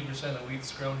 90% of wheat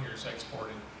that's grown here is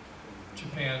exported.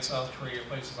 Japan, South Korea,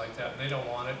 places like that. They don't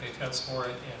want it, they test for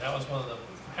it, and that was one of the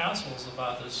hassles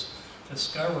about this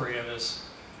discovery of this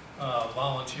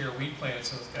volunteer wheat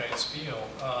plants in this guy's field.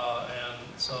 And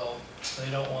so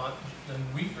they don't want, the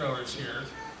wheat growers here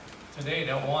today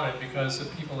don't want it because the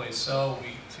people they sell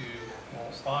wheat to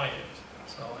won't buy it.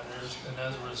 So, and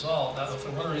as a result, that was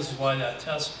one of the reasons why that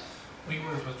test wheat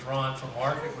was withdrawn from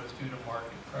market was due to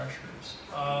market pressures.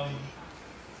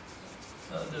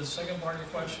 The second part of your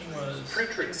question was? Fruit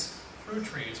trees. Fruit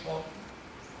trees. Well,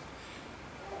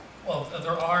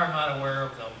 there are, I'm not aware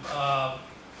of them.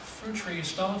 Fruit trees,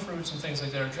 stone fruits and things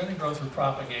like that are generally grown through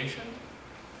propagation.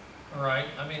 All right?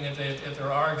 I mean, if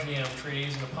there are GM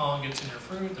trees and the pollen gets in your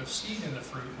fruit, the seed in the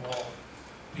fruit will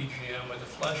be GM, but the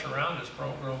flesh around is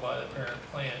grown by the parent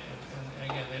plant.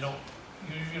 And again,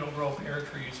 you usually don't grow pear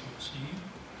trees from seed.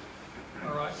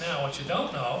 All right, now what you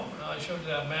don't know, I showed you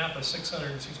that map of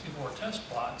 664 test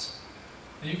plots.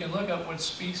 You can look up what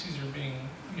species are being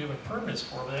given permits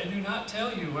for, but they do not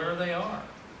tell you where they are.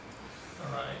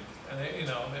 All right, and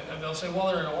they'll say, well,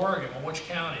 they're in Oregon. Well, which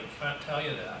county? Can't tell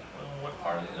you that. Well, what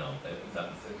part?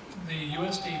 The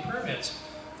USD permits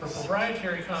for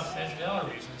proprietary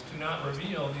confidentiality reasons do not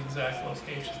reveal the exact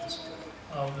locations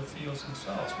of the fields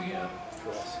themselves. We have,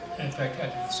 in fact,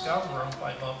 had to discover them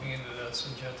by bumping into the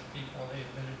Syngenta people, and they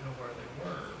admitted to where they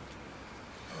were.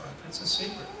 All right, it's a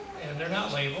secret, and they're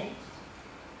not labeled.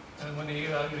 And when the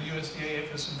USDA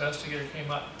APHIS investigator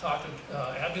came out and talked to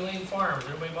Abilene Farms,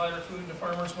 everybody buy their food in the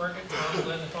farmer's market,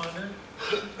 Glen Ponder.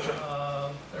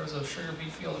 There was a sugar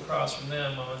beet field across from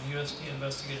them when the USDA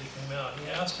investigator came out. He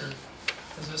asked her,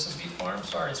 is this a beet farm?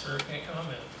 Sorry, sir, can't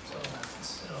comment.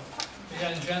 So,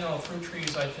 yeah, in general, fruit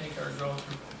trees, I think, are grown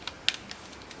through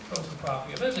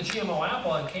propagation. There's a GMO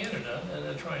apple in Canada that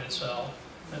they're trying to sell,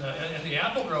 and the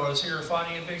apple growers here are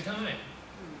fighting it big time.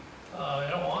 They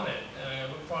don't want it,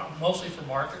 mostly for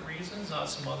market reasons, not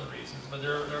some other reasons. But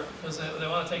because they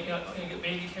want to get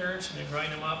baby carrots and they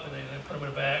grind them up and they put them in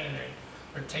a bag, and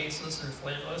they're tasteless, they're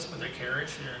flavorless, but they're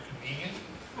carrots, they're convenient.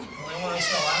 Well, they want to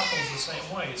sell apples the same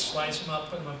way. You slice them up,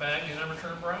 put them in a bag, they never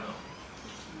turn brown.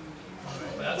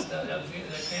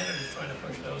 Canada's trying to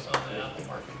push those on the apple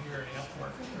market here, and the apple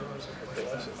market growers are pushing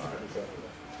that hard.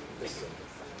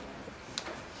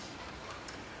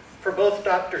 For both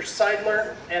Dr.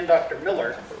 Seidler and Dr.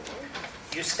 Miller,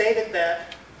 you stated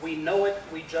that we know it,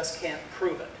 we just can't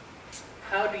prove it.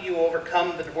 How do you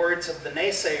overcome the words of the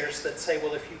naysayers that say,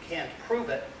 well, if you can't prove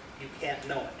it, you can't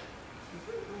know it?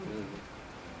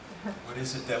 What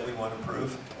is it that we want to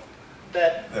prove?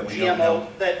 That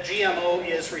GMO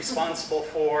is responsible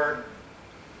for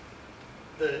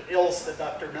the ills that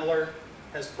Dr. Miller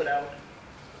has put out.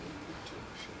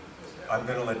 I'm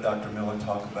going to let Dr. Miller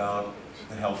talk about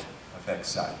the health effects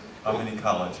side. I'm an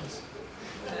ecologist.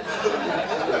 It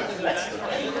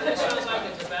sounds like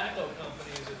the tobacco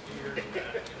companies a few years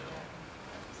back,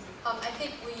 I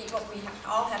think what we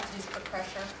all have to do is put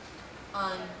pressure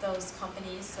on those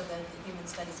companies so that the human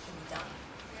studies can be done.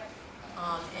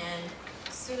 And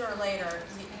sooner or later,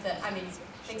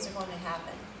 things are going to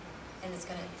happen, and it's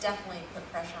going to definitely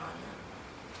put pressure on them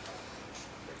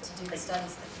to do the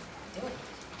studies that they're doing.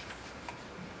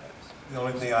 The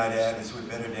only thing I'd add is we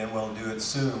better damn well do it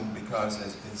soon, because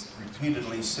as it's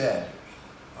repeatedly said,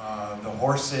 the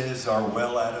horses are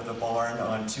well out of the barn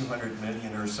on 200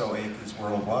 million or so acres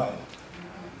worldwide.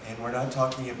 And we're not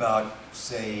talking about,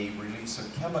 say, release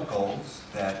of chemicals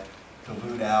that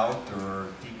dilute out or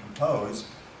decompose.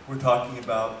 We're talking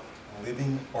about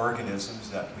living organisms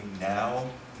that we now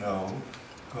know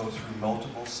go through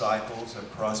multiple cycles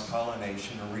of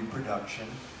cross-pollination or reproduction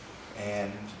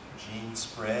and gene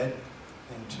spread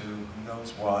into who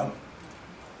knows what.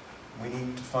 We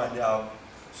need to find out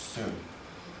soon.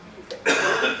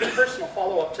 Personal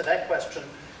follow-up to that question,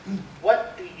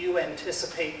 what do you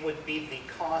anticipate would be the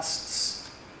costs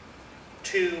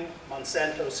to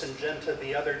Monsanto, Syngenta,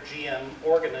 the other GM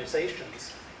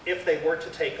organizations, if they were to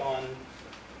take on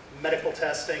medical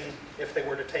testing, if they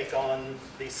were to take on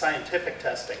the scientific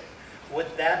testing, would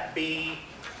that be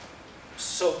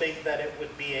so big that it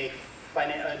would be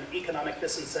an economic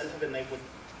disincentive and they would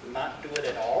not do it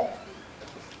at all?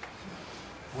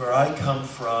 Where I come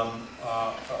from,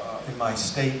 in my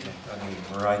statement,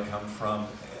 where I come from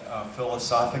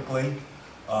philosophically,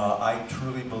 I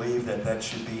truly believe that that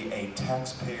should be a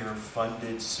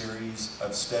taxpayer-funded series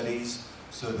of studies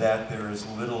so that there is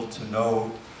little to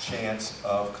no chance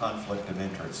of conflict of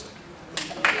interest.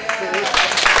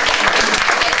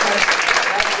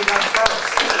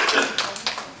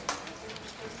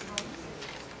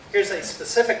 Here's a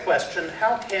specific question.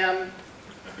 How can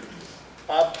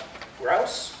Bob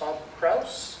Kraus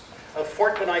of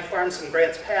Fort Benai Farms in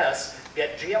Grants Pass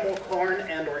get GMO corn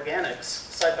and organics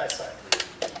side by side?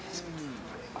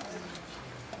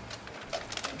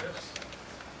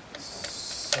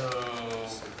 So,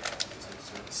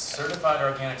 certified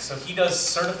organic. So he does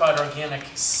certified organic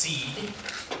seed,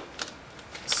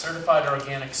 certified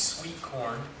organic sweet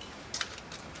corn,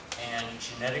 and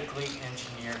genetically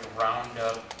engineered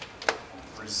Roundup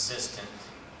resistant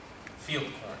field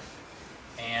corn.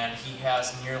 And he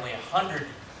has nearly 100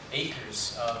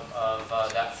 acres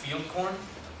of that field corn.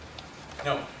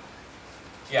 No,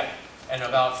 yeah, and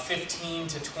about 15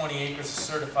 to 20 acres of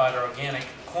certified organic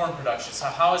corn production. So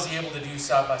how is he able to do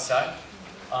side by side?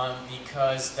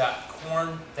 Because that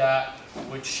corn that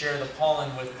would share the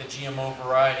pollen with the GMO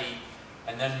variety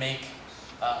and then make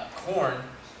corn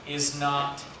is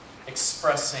not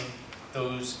expressing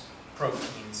those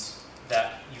proteins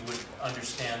that you would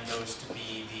understand those to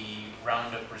be the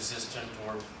Roundup resistant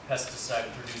or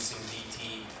pesticide producing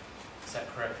BT. Is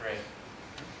that correct, Ray?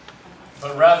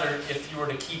 But rather, if you were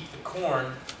to keep the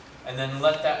corn and then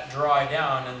let that dry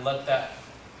down and let that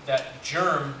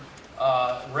germ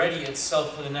ready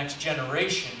itself for the next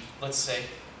generation, let's say,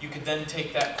 you could then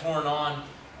take that corn on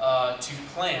to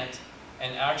plant,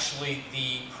 and actually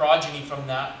the progeny from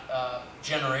that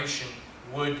generation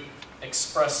would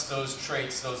express those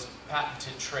traits, those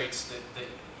patented traits that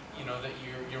you know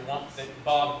that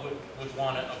Bob would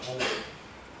want to avoid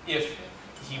if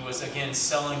he was again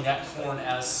selling that corn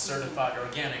as certified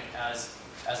organic, as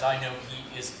I know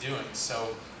he is doing.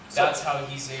 So that's how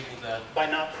he's able to. By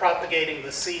not propagating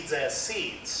the seeds as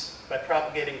seeds, by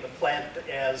propagating the plant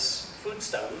as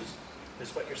foodstuffs,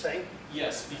 is what you're saying?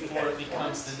 Yes, before it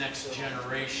becomes the next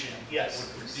generation. Yes. That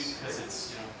would produce, because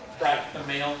it's right. Half the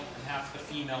male and half the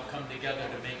female come together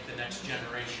to make the next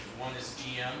generation. One is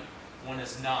GM, one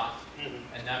is not,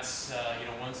 and that's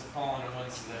one's the pollen and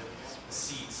one's the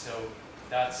seed. So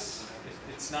that's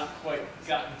it's not quite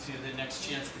gotten to the next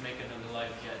chance to make another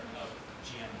life yet of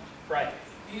GM. Right.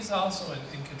 He's also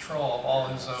in control of all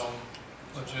his own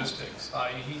logistics.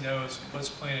 He knows what's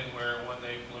planted where, when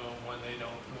they bloom, when they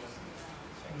don't bloom,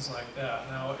 things like that.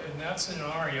 Now, in that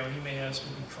scenario, he may have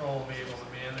some control, be able to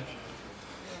manage it.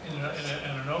 In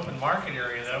an open market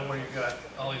area, though, where you've got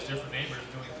all these different neighbors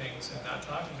doing things and not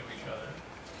talking to each other,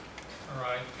 all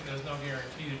right, there's no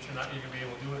guarantee that you're going to be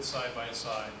able to do it side by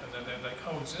side. And then the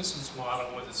coexistence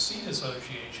model with the seed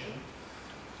association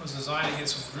was designed to get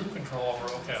some group control over,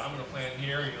 okay, I'm going to plant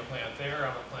here, you're going to plant there,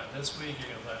 I'm going to plant this week,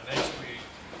 you're going to plant next week,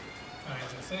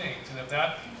 kinds of things. And if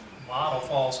that model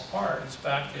falls apart, it's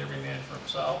back to every man for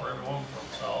himself, or every woman for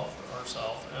himself or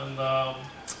herself. And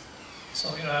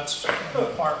so, that's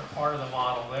part of the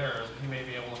model there. He may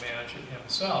be able to manage it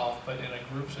himself, but in a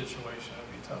group situation, it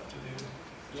would be tough to do.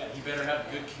 Yeah, he better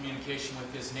have good communication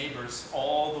with his neighbors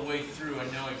all the way through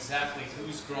and know exactly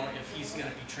who's growing, if he's going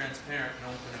to be transparent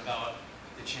and open about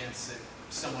the chance that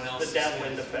someone else the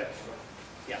downwind effect.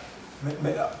 Yeah.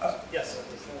 Yes.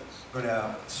 I'm going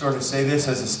to sort of say this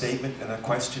as a statement and a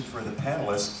question for the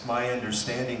panelists. It's my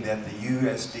understanding that the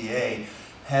USDA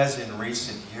has in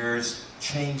recent years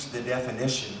changed the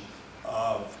definition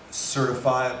of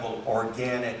certifiable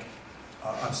organic,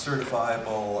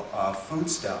 certifiable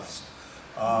foodstuffs,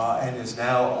 and is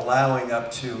now allowing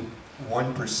up to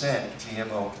 1%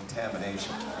 GMO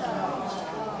contamination.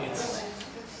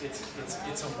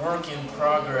 It's a work in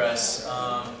progress.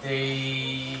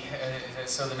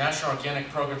 So the National Organic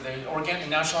Program, the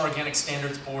National Organic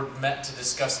Standards Board met to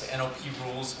discuss the NOP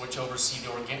rules, which oversee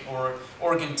the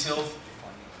Oregon TILF.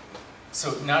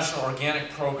 So National Organic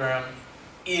Program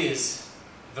is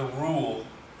the rule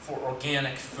for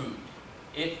organic food.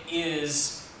 It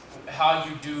is how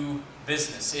you do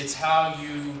business. It's how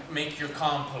you make your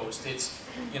compost. It's,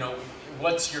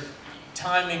 what's your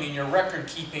timing and your record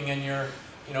keeping and your,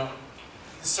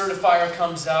 the certifier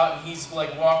comes out and he's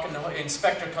like walking, the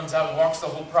inspector comes out and walks the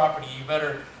whole property. You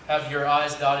better have your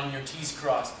I's dotted and your T's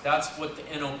crossed. That's what the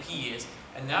NOP is.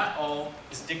 And that all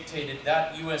is dictated,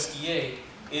 that USDA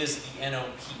is the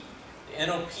NOP. The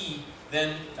NOP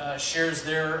then shares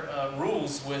their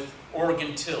rules with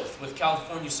Oregon Tilth, with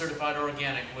California Certified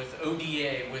Organic, with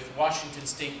ODA, with Washington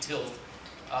State Tilth,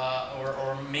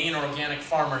 or Maine Organic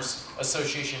Farmers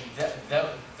Association.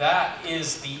 That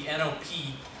is the NOP,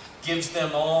 gives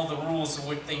them all the rules of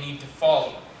what they need to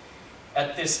follow.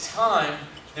 At this time,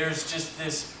 there's just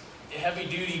this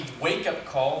heavy-duty wake-up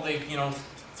call. They've,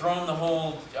 thrown the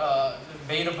whole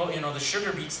beta, the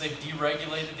sugar beets. They've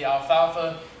deregulated the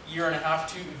alfalfa.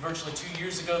 Virtually 2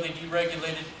 years ago, they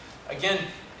deregulated. Again,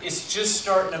 it's just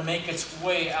starting to make its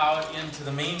way out into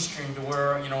the mainstream to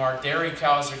where, our dairy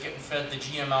cows are getting fed the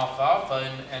GM alfalfa,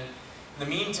 and in the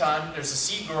meantime, there's a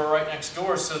seed grower right next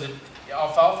door, so the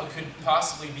alfalfa could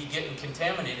possibly be getting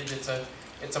contaminated.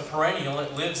 It's a perennial.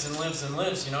 It lives and lives and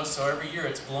lives, so every year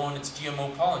it's blowing its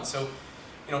GMO pollen. So,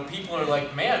 people are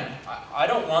like, man, I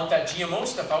don't want that GMO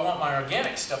stuff. I want my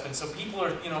organic stuff. And so people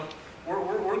are,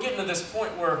 we're getting to this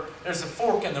point where there's a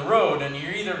fork in the road, and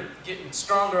you're either getting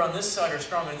stronger on this side or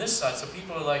stronger on this side. So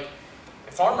people are like,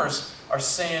 farmers are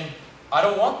saying, I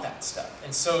don't want that stuff.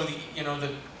 And so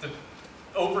the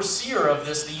overseer of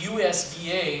this, the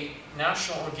USDA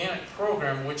National Organic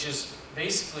Program, which is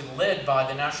basically led by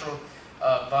the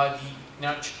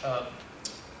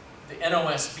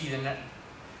NOSB, the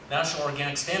National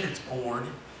Organic Standards Board,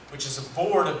 which is a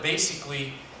board of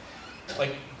basically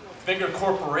like bigger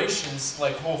corporations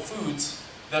like Whole Foods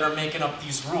that are making up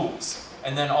these rules.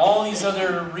 And then all these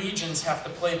other regions have to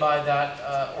play by that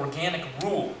organic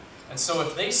rule. And so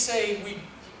if they say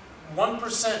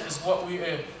 1% is what we,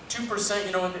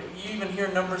 2%, you even hear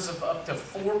numbers of up to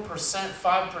 4%,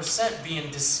 5% being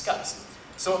discussed.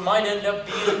 So it might end up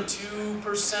being 2%,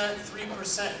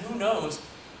 3%, who knows,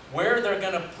 where they're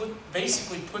going to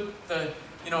basically put the,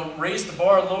 raise the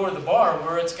bar, lower the bar,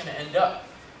 where it's going to end up.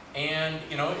 And,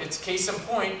 it's case in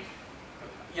point,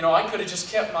 I could have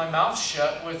just kept my mouth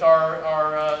shut with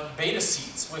our beta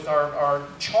seeds, with our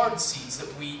chard seeds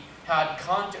that we had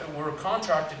were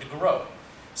contracted to grow.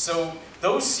 So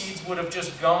those seeds would have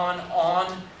just gone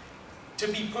on to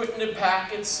be put into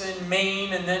packets in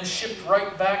Maine and then shipped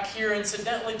right back here,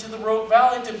 incidentally, to the Rogue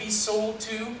Valley to be sold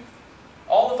to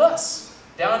all of us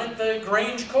down at the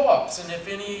Grange co-ops. And if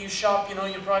any of you shop,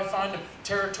 you'll probably find a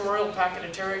territorial packet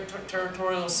of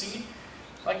territorial seed.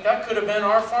 Like that could have been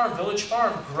our farm, Village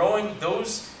Farm, growing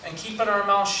those and keeping our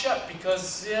mouth shut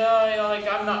because,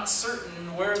 I'm not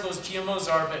certain where those GMOs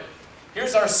are, but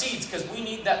here's our seeds because we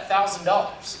need that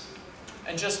 $1,000.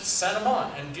 And just send them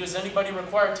on. And does anybody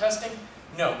require testing?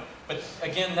 No. But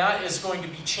again, that is going to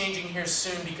be changing here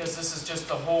soon because this is just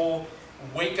a whole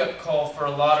wake-up call for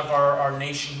a lot of our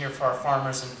nation here, for our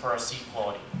farmers and for our seed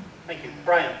quality. Thank you.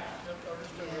 Brian.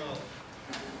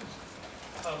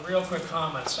 A real quick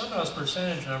comment. Some of those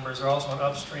percentage numbers are also an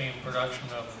upstream production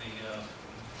of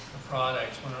the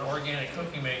products. When an organic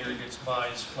cookie maker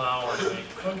buys flour to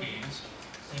make cookies,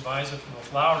 he buys it from a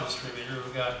flour distributor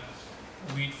who got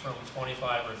wheat from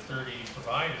 25 or 30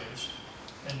 providers,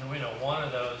 and one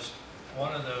of those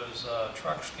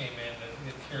trucks came in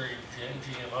that carried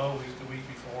GMO wheat the week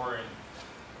before and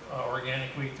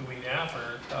organic wheat the week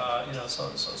after.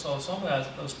 So some of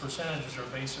those percentages are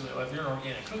basically, if you're an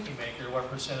organic cookie maker, what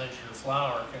percentage of your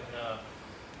flour can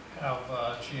have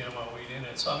GMO wheat in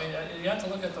it. So you have to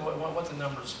look at what the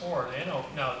numbers for.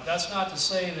 Now that's not to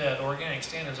say that organic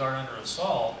standards aren't under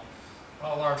assault.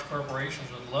 All large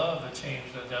corporations would love to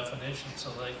change the definition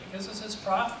so because it's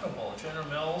profitable. General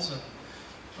Mills and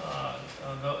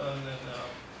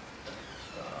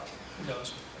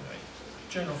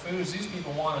General Foods, these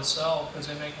people want to sell because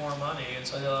they make more money, and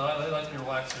so they like to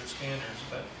relax their standards.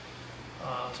 But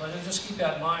so just keep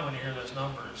that in mind when you hear those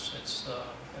numbers. It's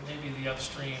maybe the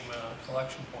upstream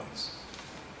collection points.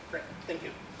 Great, thank you.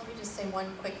 Let me just say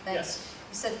one quick thing. Yes.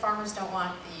 You said farmers don't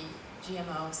want the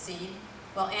GMO seed.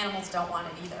 Well, animals don't want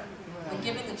it either. When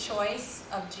given the choice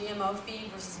of GMO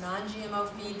feed versus non-GMO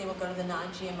feed, they will go to the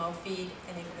non-GMO feed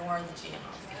and ignore the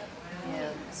GMO feed.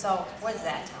 Yeah. So what does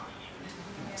that tell you?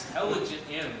 Intelligent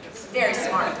animals. Very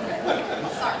smart.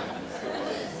 Sorry.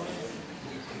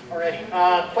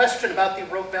 Alrighty. Question about the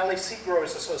Rogue Valley Seed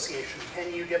Growers Association.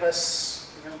 Can you give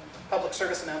us a public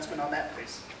service announcement on that,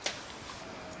 please?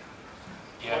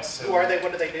 Yeah, so who are they?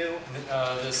 What do they do?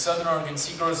 The Southern Oregon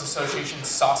Seed Growers Association,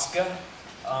 SOSCA.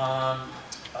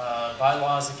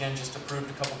 Bylaws, again, just approved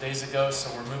a couple days ago,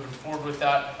 so we're moving forward with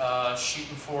that,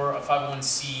 shooting for a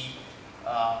 501c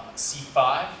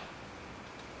C5,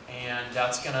 and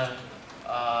that's going to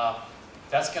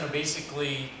that's going to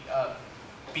basically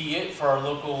be it for our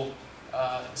local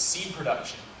seed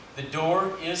production. The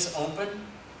door is open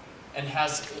and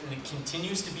it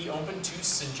continues to be open to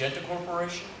Syngenta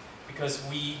Corporation, because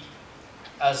we,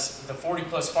 as the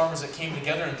 40+ farmers that came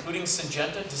together, including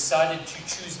Syngenta, decided to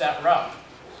choose that route.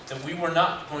 That we were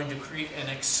not going to create an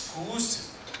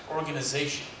exclusive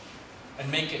organization and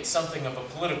make it something of a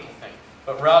political thing,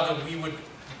 but rather we would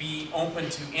be open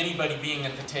to anybody being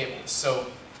at the table. So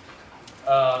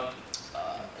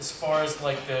as far as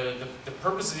like the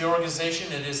purpose of the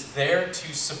organization, it is there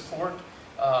to support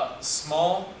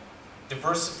small,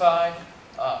 diversified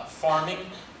farming,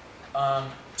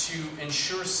 to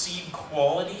ensure seed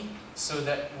quality, so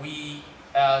that we,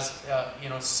 as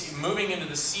moving into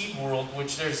the seed world,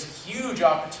 which there's huge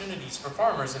opportunities for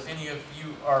farmers. If any of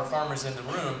you are farmers in the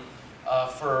room,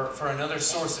 for another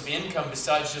source of income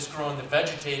besides just growing the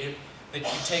vegetative, that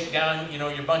you take down,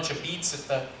 your bunch of beets at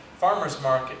the farmer's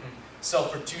market and sell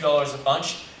for $2 a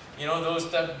bunch.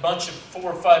 That bunch of 4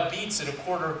 or 5 beets at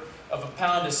 $1/4 of a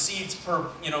pound of seeds per,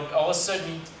 all of a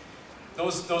sudden,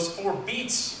 those 4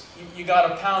 beets, you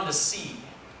got a pound of seed.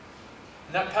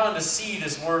 And that pound of seed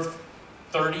is worth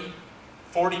 $30,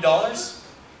 $40,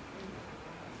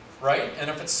 right? And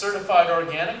if it's certified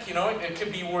organic, it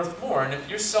could be worth more. And if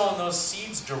you're selling those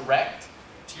seeds direct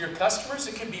to your customers,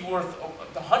 it could be worth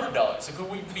 $100. It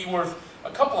could be worth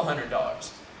a couple of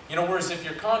 $100. Whereas if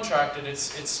you're contracted,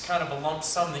 it's kind of a lump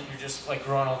sum that you're just like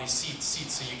growing all these seeds,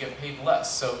 so you get paid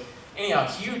less. So anyhow,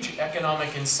 huge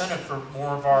economic incentive for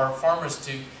more of our farmers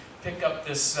to pick up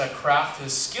this craft,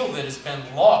 this skill that has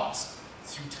been lost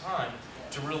through time,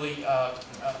 to really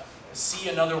see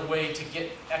another way to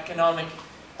get economic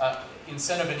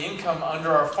incentive and income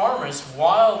under our farmers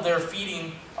while they're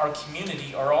feeding our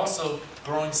community, are also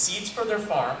growing seeds for their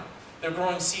farm. They're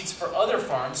growing seeds for other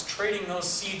farms, trading those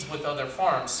seeds with other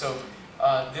farms. So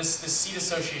this seed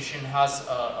association has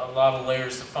a lot of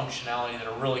layers of functionality that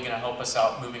are really going to help us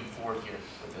out moving forward here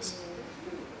with this.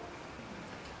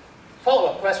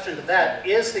 Follow-up question to that,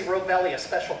 is the Rogue Valley a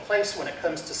special place when it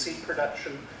comes to seed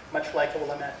production, much like the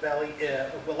Willamette Valley,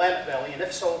 and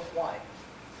if so, why?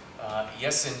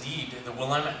 Yes, indeed. The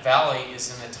Willamette Valley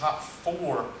is in the top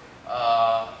 4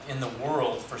 in the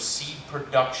world for seed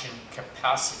production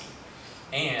capacity.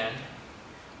 And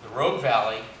the Rogue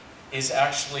Valley is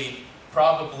actually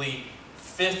probably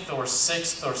 5th or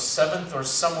 6th or 7th or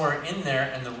somewhere in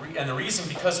there. And the reason,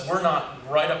 because we're not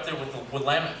right up there with the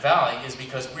Willamette Valley, is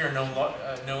because we are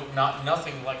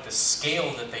nothing like the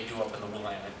scale that they do up in the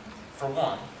Willamette, for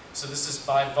one. So this is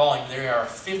by volume. They are a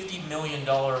 $50 million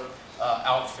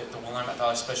outfit, the Willamette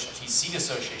Valley Specialty Seed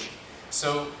Association.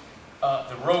 So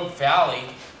the Rogue Valley,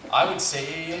 I would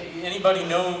say, anybody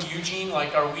know Eugene?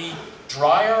 Like, are we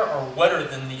drier or wetter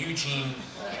than the Eugene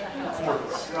corridor?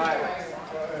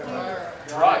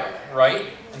 Drier,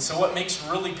 right? And so what makes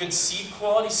really good seed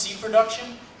quality, seed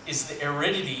production, is the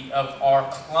aridity of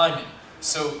our climate.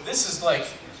 So this is like,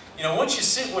 once you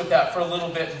sit with that for a little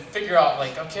bit and figure out,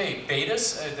 like, okay,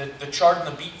 betas, the chard and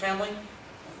the beet family,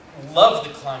 love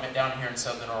the climate down here in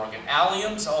Southern Oregon.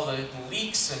 Alliums, all the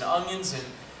leeks and onions and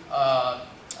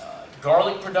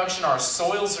garlic production, our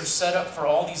soils are set up for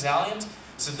all these alliums.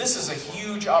 So this is a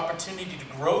huge opportunity to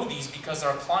grow these because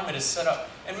our climate is set up.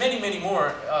 And many, many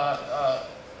more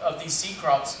of these seed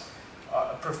crops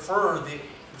prefer the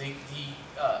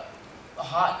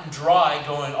hot and dry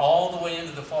going all the way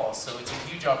into the fall. So it's a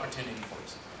huge opportunity for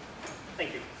us.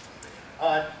 Thank you.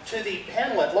 To the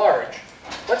panel at large,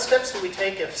 what steps do we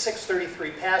take if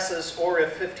 633 passes or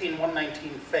if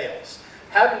 15119 fails?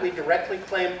 How do we directly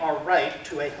claim our right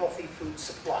to a healthy food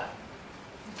supply?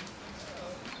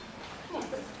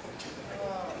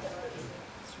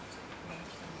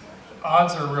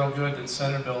 Odds are real good that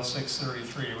Senate Bill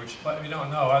 633, which, if you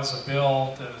don't know, is a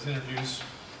bill that was introduced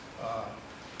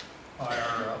by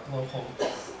our local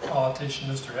politician,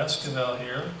 Mr. Esquivel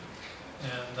here,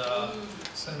 and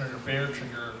Senator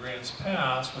Beartrigger grants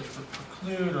passed, which would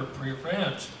preclude or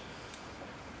prevent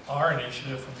our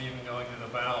initiative from even going to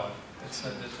the ballot. It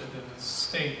said that the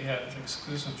state had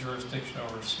exclusive jurisdiction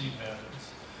over seed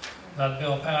matters. That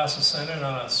bill passed the Senate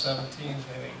on a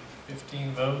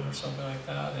 15 vote or something like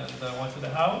that, and went to the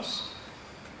House.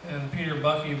 And Peter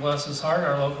Bucky, bless his heart,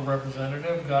 our local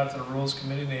representative, got to the Rules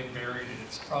Committee and they buried it.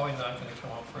 It's probably not going to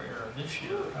come up for air this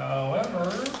year. However,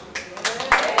 it's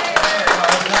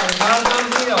not a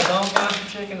done deal. Don't count your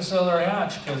chickens till they're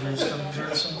hatched, because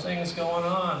there's some things going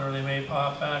on, or they may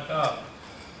pop back up.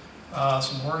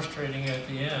 Some horse trading at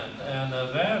the end. And the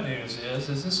bad news is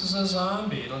this is a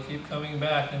zombie. It'll keep coming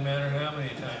back no matter how many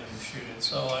times you shoot it.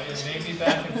 So it may be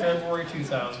back in February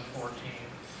 2014.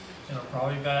 it'll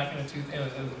probably be back in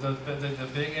the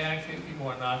big ag people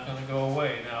are not going to go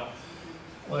away. Now,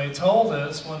 well, they told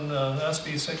us when the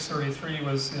SB 633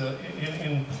 was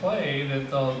in play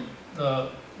that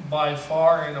by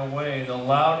far and away the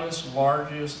loudest,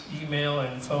 largest email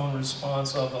and phone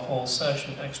response of the whole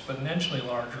session, exponentially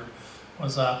larger,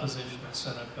 was opposition to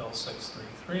Senate Bill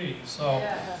 633. So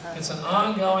it's an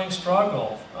ongoing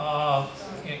struggle.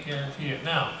 Can't guarantee it.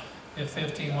 Now, if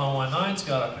 15119's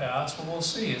got to pass, well, we'll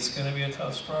see. It's going to be a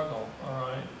tough struggle. All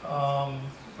right.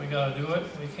 We got to do it.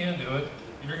 We can do it.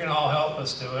 You're going to all help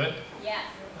us do it. Yes.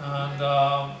 And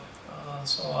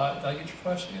so, did I get your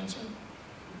question answered?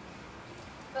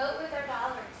 Vote with our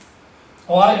dollars.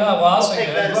 Well, I'll say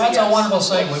take that. that as That's a a yes. wonderful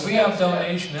segue. We have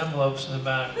donation envelopes in the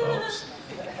back, folks.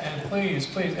 And please,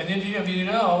 and if you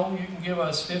know, you can give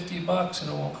us $50 and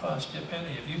it won't cost you a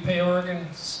penny. If you pay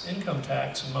Oregon's income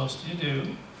tax, and most of you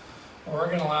do,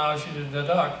 Oregon allows you to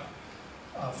deduct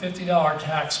a $50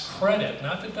 tax credit,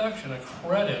 not deduction, a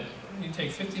credit. You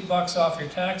take $50 off your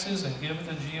taxes and give it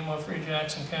to GMO-free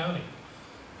Jackson County.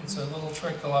 It's a little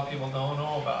trick that a lot of people don't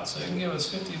know about. So you can give us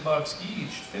 $50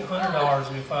 each, $100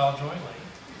 if you file jointly.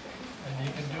 And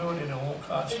you can do it and it won't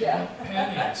cost you a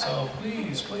penny. So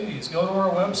please, please, go to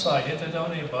our website, hit the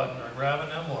donate button, or grab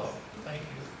an envelope. Thank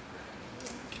you.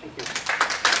 Thank you.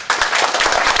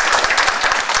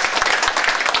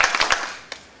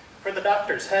 For the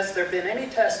doctors, has there been any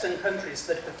test in countries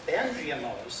that have banned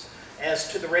GMOs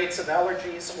as to the rates of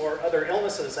allergies or other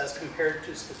illnesses as compared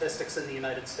to statistics in the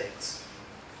United States?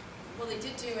 Well, they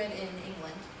did do it in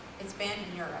England. It's banned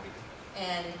in Europe.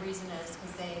 And the reason is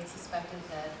because they suspected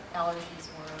that allergies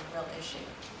were a real issue.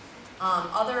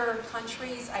 Other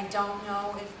countries, I don't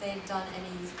know if they've done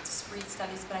any discrete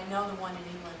studies, but I know the one in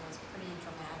England was pretty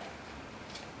dramatic,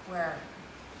 where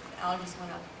allergies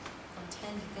went up from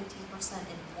 10 to 15%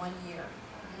 in 1 year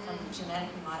from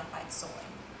genetically modified soy.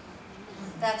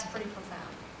 That's pretty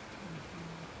profound.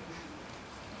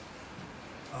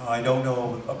 I don't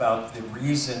know about the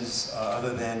reasons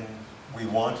other than we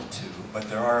wanted to, but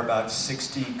there are about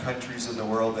 60 countries in the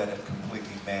world that have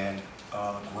completely banned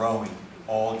growing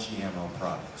all GMO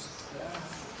products.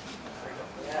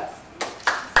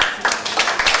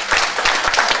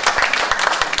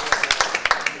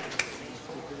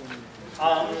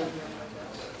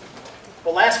 The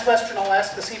last question I'll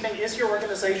ask this evening, is your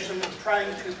organization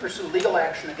trying to pursue legal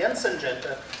action against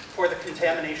Syngenta for the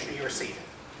contamination you received?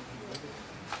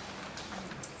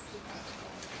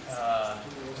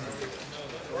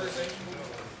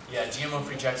 Yeah,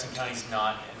 GMO-free Jackson County is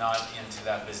not into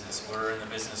that business. We're in the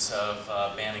business of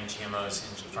banning GMOs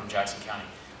from Jackson County.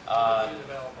 And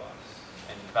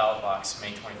ballot box, May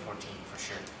 2014, for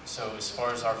sure. So as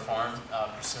far as our farm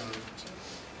pursuing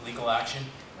legal action,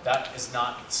 that is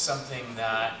not something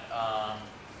that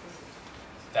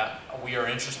that we are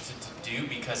interested to do,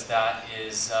 because that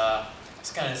is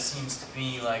this kind of seems to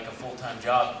be like a full-time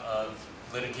job of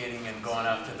litigating and going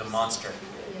after the monster.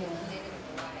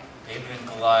 David and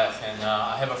Goliath. And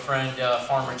I have a friend,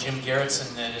 farmer Jim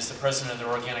Garrettson, that is the president of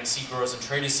the Organic Seed Growers and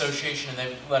Trade Association, and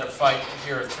they've led a fight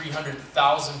here of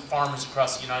 300,000 farmers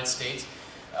across the United States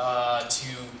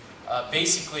to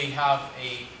basically have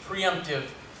a preemptive,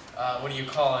 what do you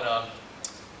call it,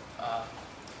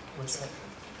 what's that?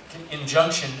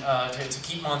 Injunction to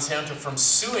keep Monsanto from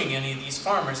suing any of these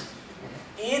farmers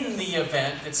in the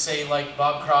event that, say, like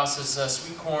Bob Cross's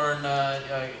sweet corn,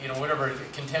 you know, whatever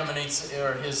contaminates,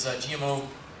 or his GMO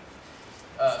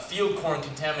field corn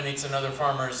contaminates another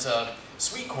farmer's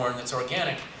sweet corn that's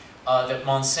organic, that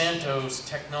Monsanto's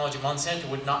technology, Monsanto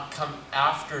would not come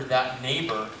after that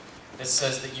neighbor that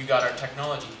says that you got our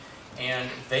technology.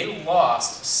 And they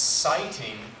lost,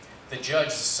 citing the judge,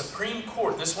 the Supreme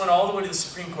Court. This went all the way to the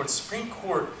Supreme Court. The Supreme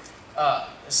Court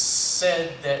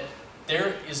said that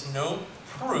there is no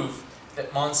proof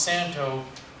that Monsanto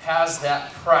has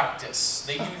that practice.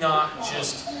 They do not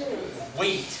just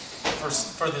wait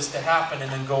for this to happen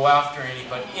and then go after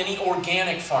anybody, any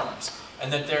organic farmers,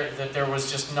 and that there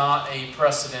was just not a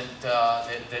precedent.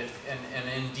 And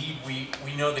indeed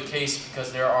we know the case,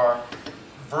 because there are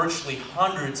virtually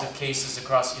hundreds of cases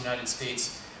across the United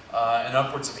States, and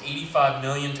upwards of 85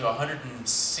 million to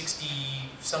 160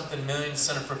 something million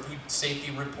Center for Food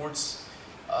Safety reports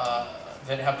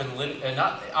that have been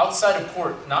not outside of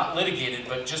court, not litigated,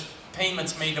 but just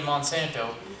payments made to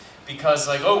Monsanto, because,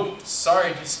 like, oh,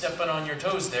 sorry to stepping on your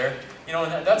toes there, you know,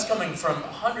 and that's coming from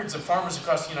hundreds of farmers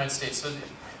across the United States. So,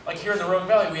 like here in the Rogue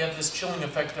Valley, we have this chilling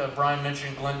effect. Brian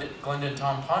mentioned Glenda and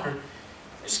Tom pondered.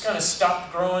 They just kind of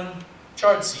stopped growing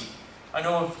chard seed. I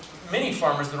know of many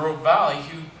farmers in the Rogue Valley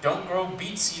who don't grow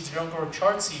beet seeds or don't grow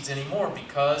chard seeds anymore,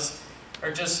 because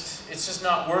are just, it's just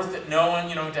not worth it knowing,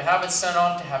 you know, to have it sent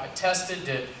off, to have it tested,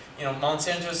 to, you know,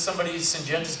 Monsanto, somebody,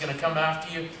 Syngenta's going to come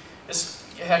after you. This,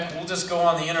 heck, we'll just go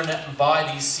on the internet and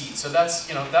buy these seeds. So that's,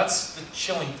 you know, that's the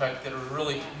chilling effect that are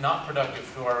really not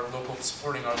productive to our local,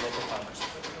 supporting our local farmers.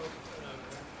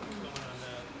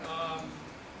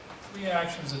 Three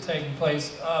actions have taken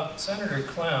place. Senator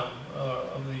Clem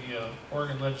of the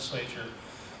Oregon legislature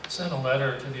sent a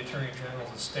letter to the Attorney General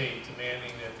of the state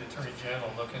demanding that the Attorney General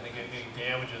look into getting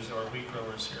damages to our wheat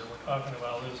growers here. We're talking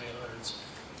about losing hundreds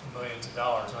of millions of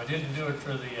dollars. Now, I didn't do it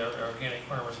for the organic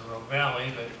farmers of Rogue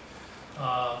Valley, but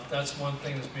that's one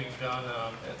thing that's being done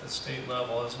at the state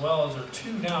level, as well as there are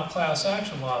two now class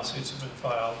action lawsuits have been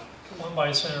filed, one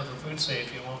by Center for Food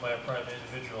Safety and one by a private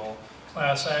individual.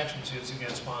 Class action suits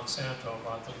against Monsanto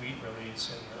about the wheat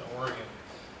release in Oregon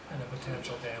and the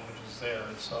potential damages there.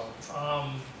 So,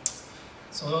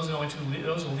 so those are the only two.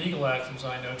 Those are legal actions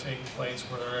I know taking place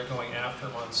where they're going after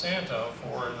Monsanto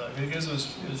for because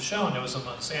it was shown it was a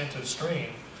Monsanto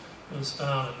strain that was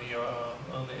found in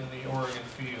the Oregon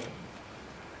field.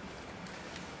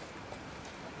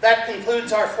 That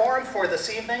concludes our forum for this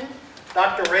evening.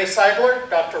 Dr. Ray Seidler,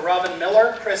 Dr. Robin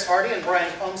Miller, Chris Hardy, and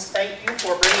Brian Combs, thank you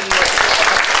for bringing us.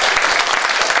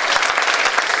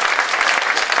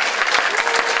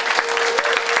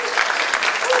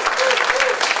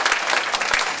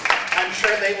 I'm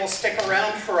sure they will stick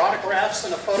around for autographs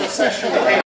and a photo session.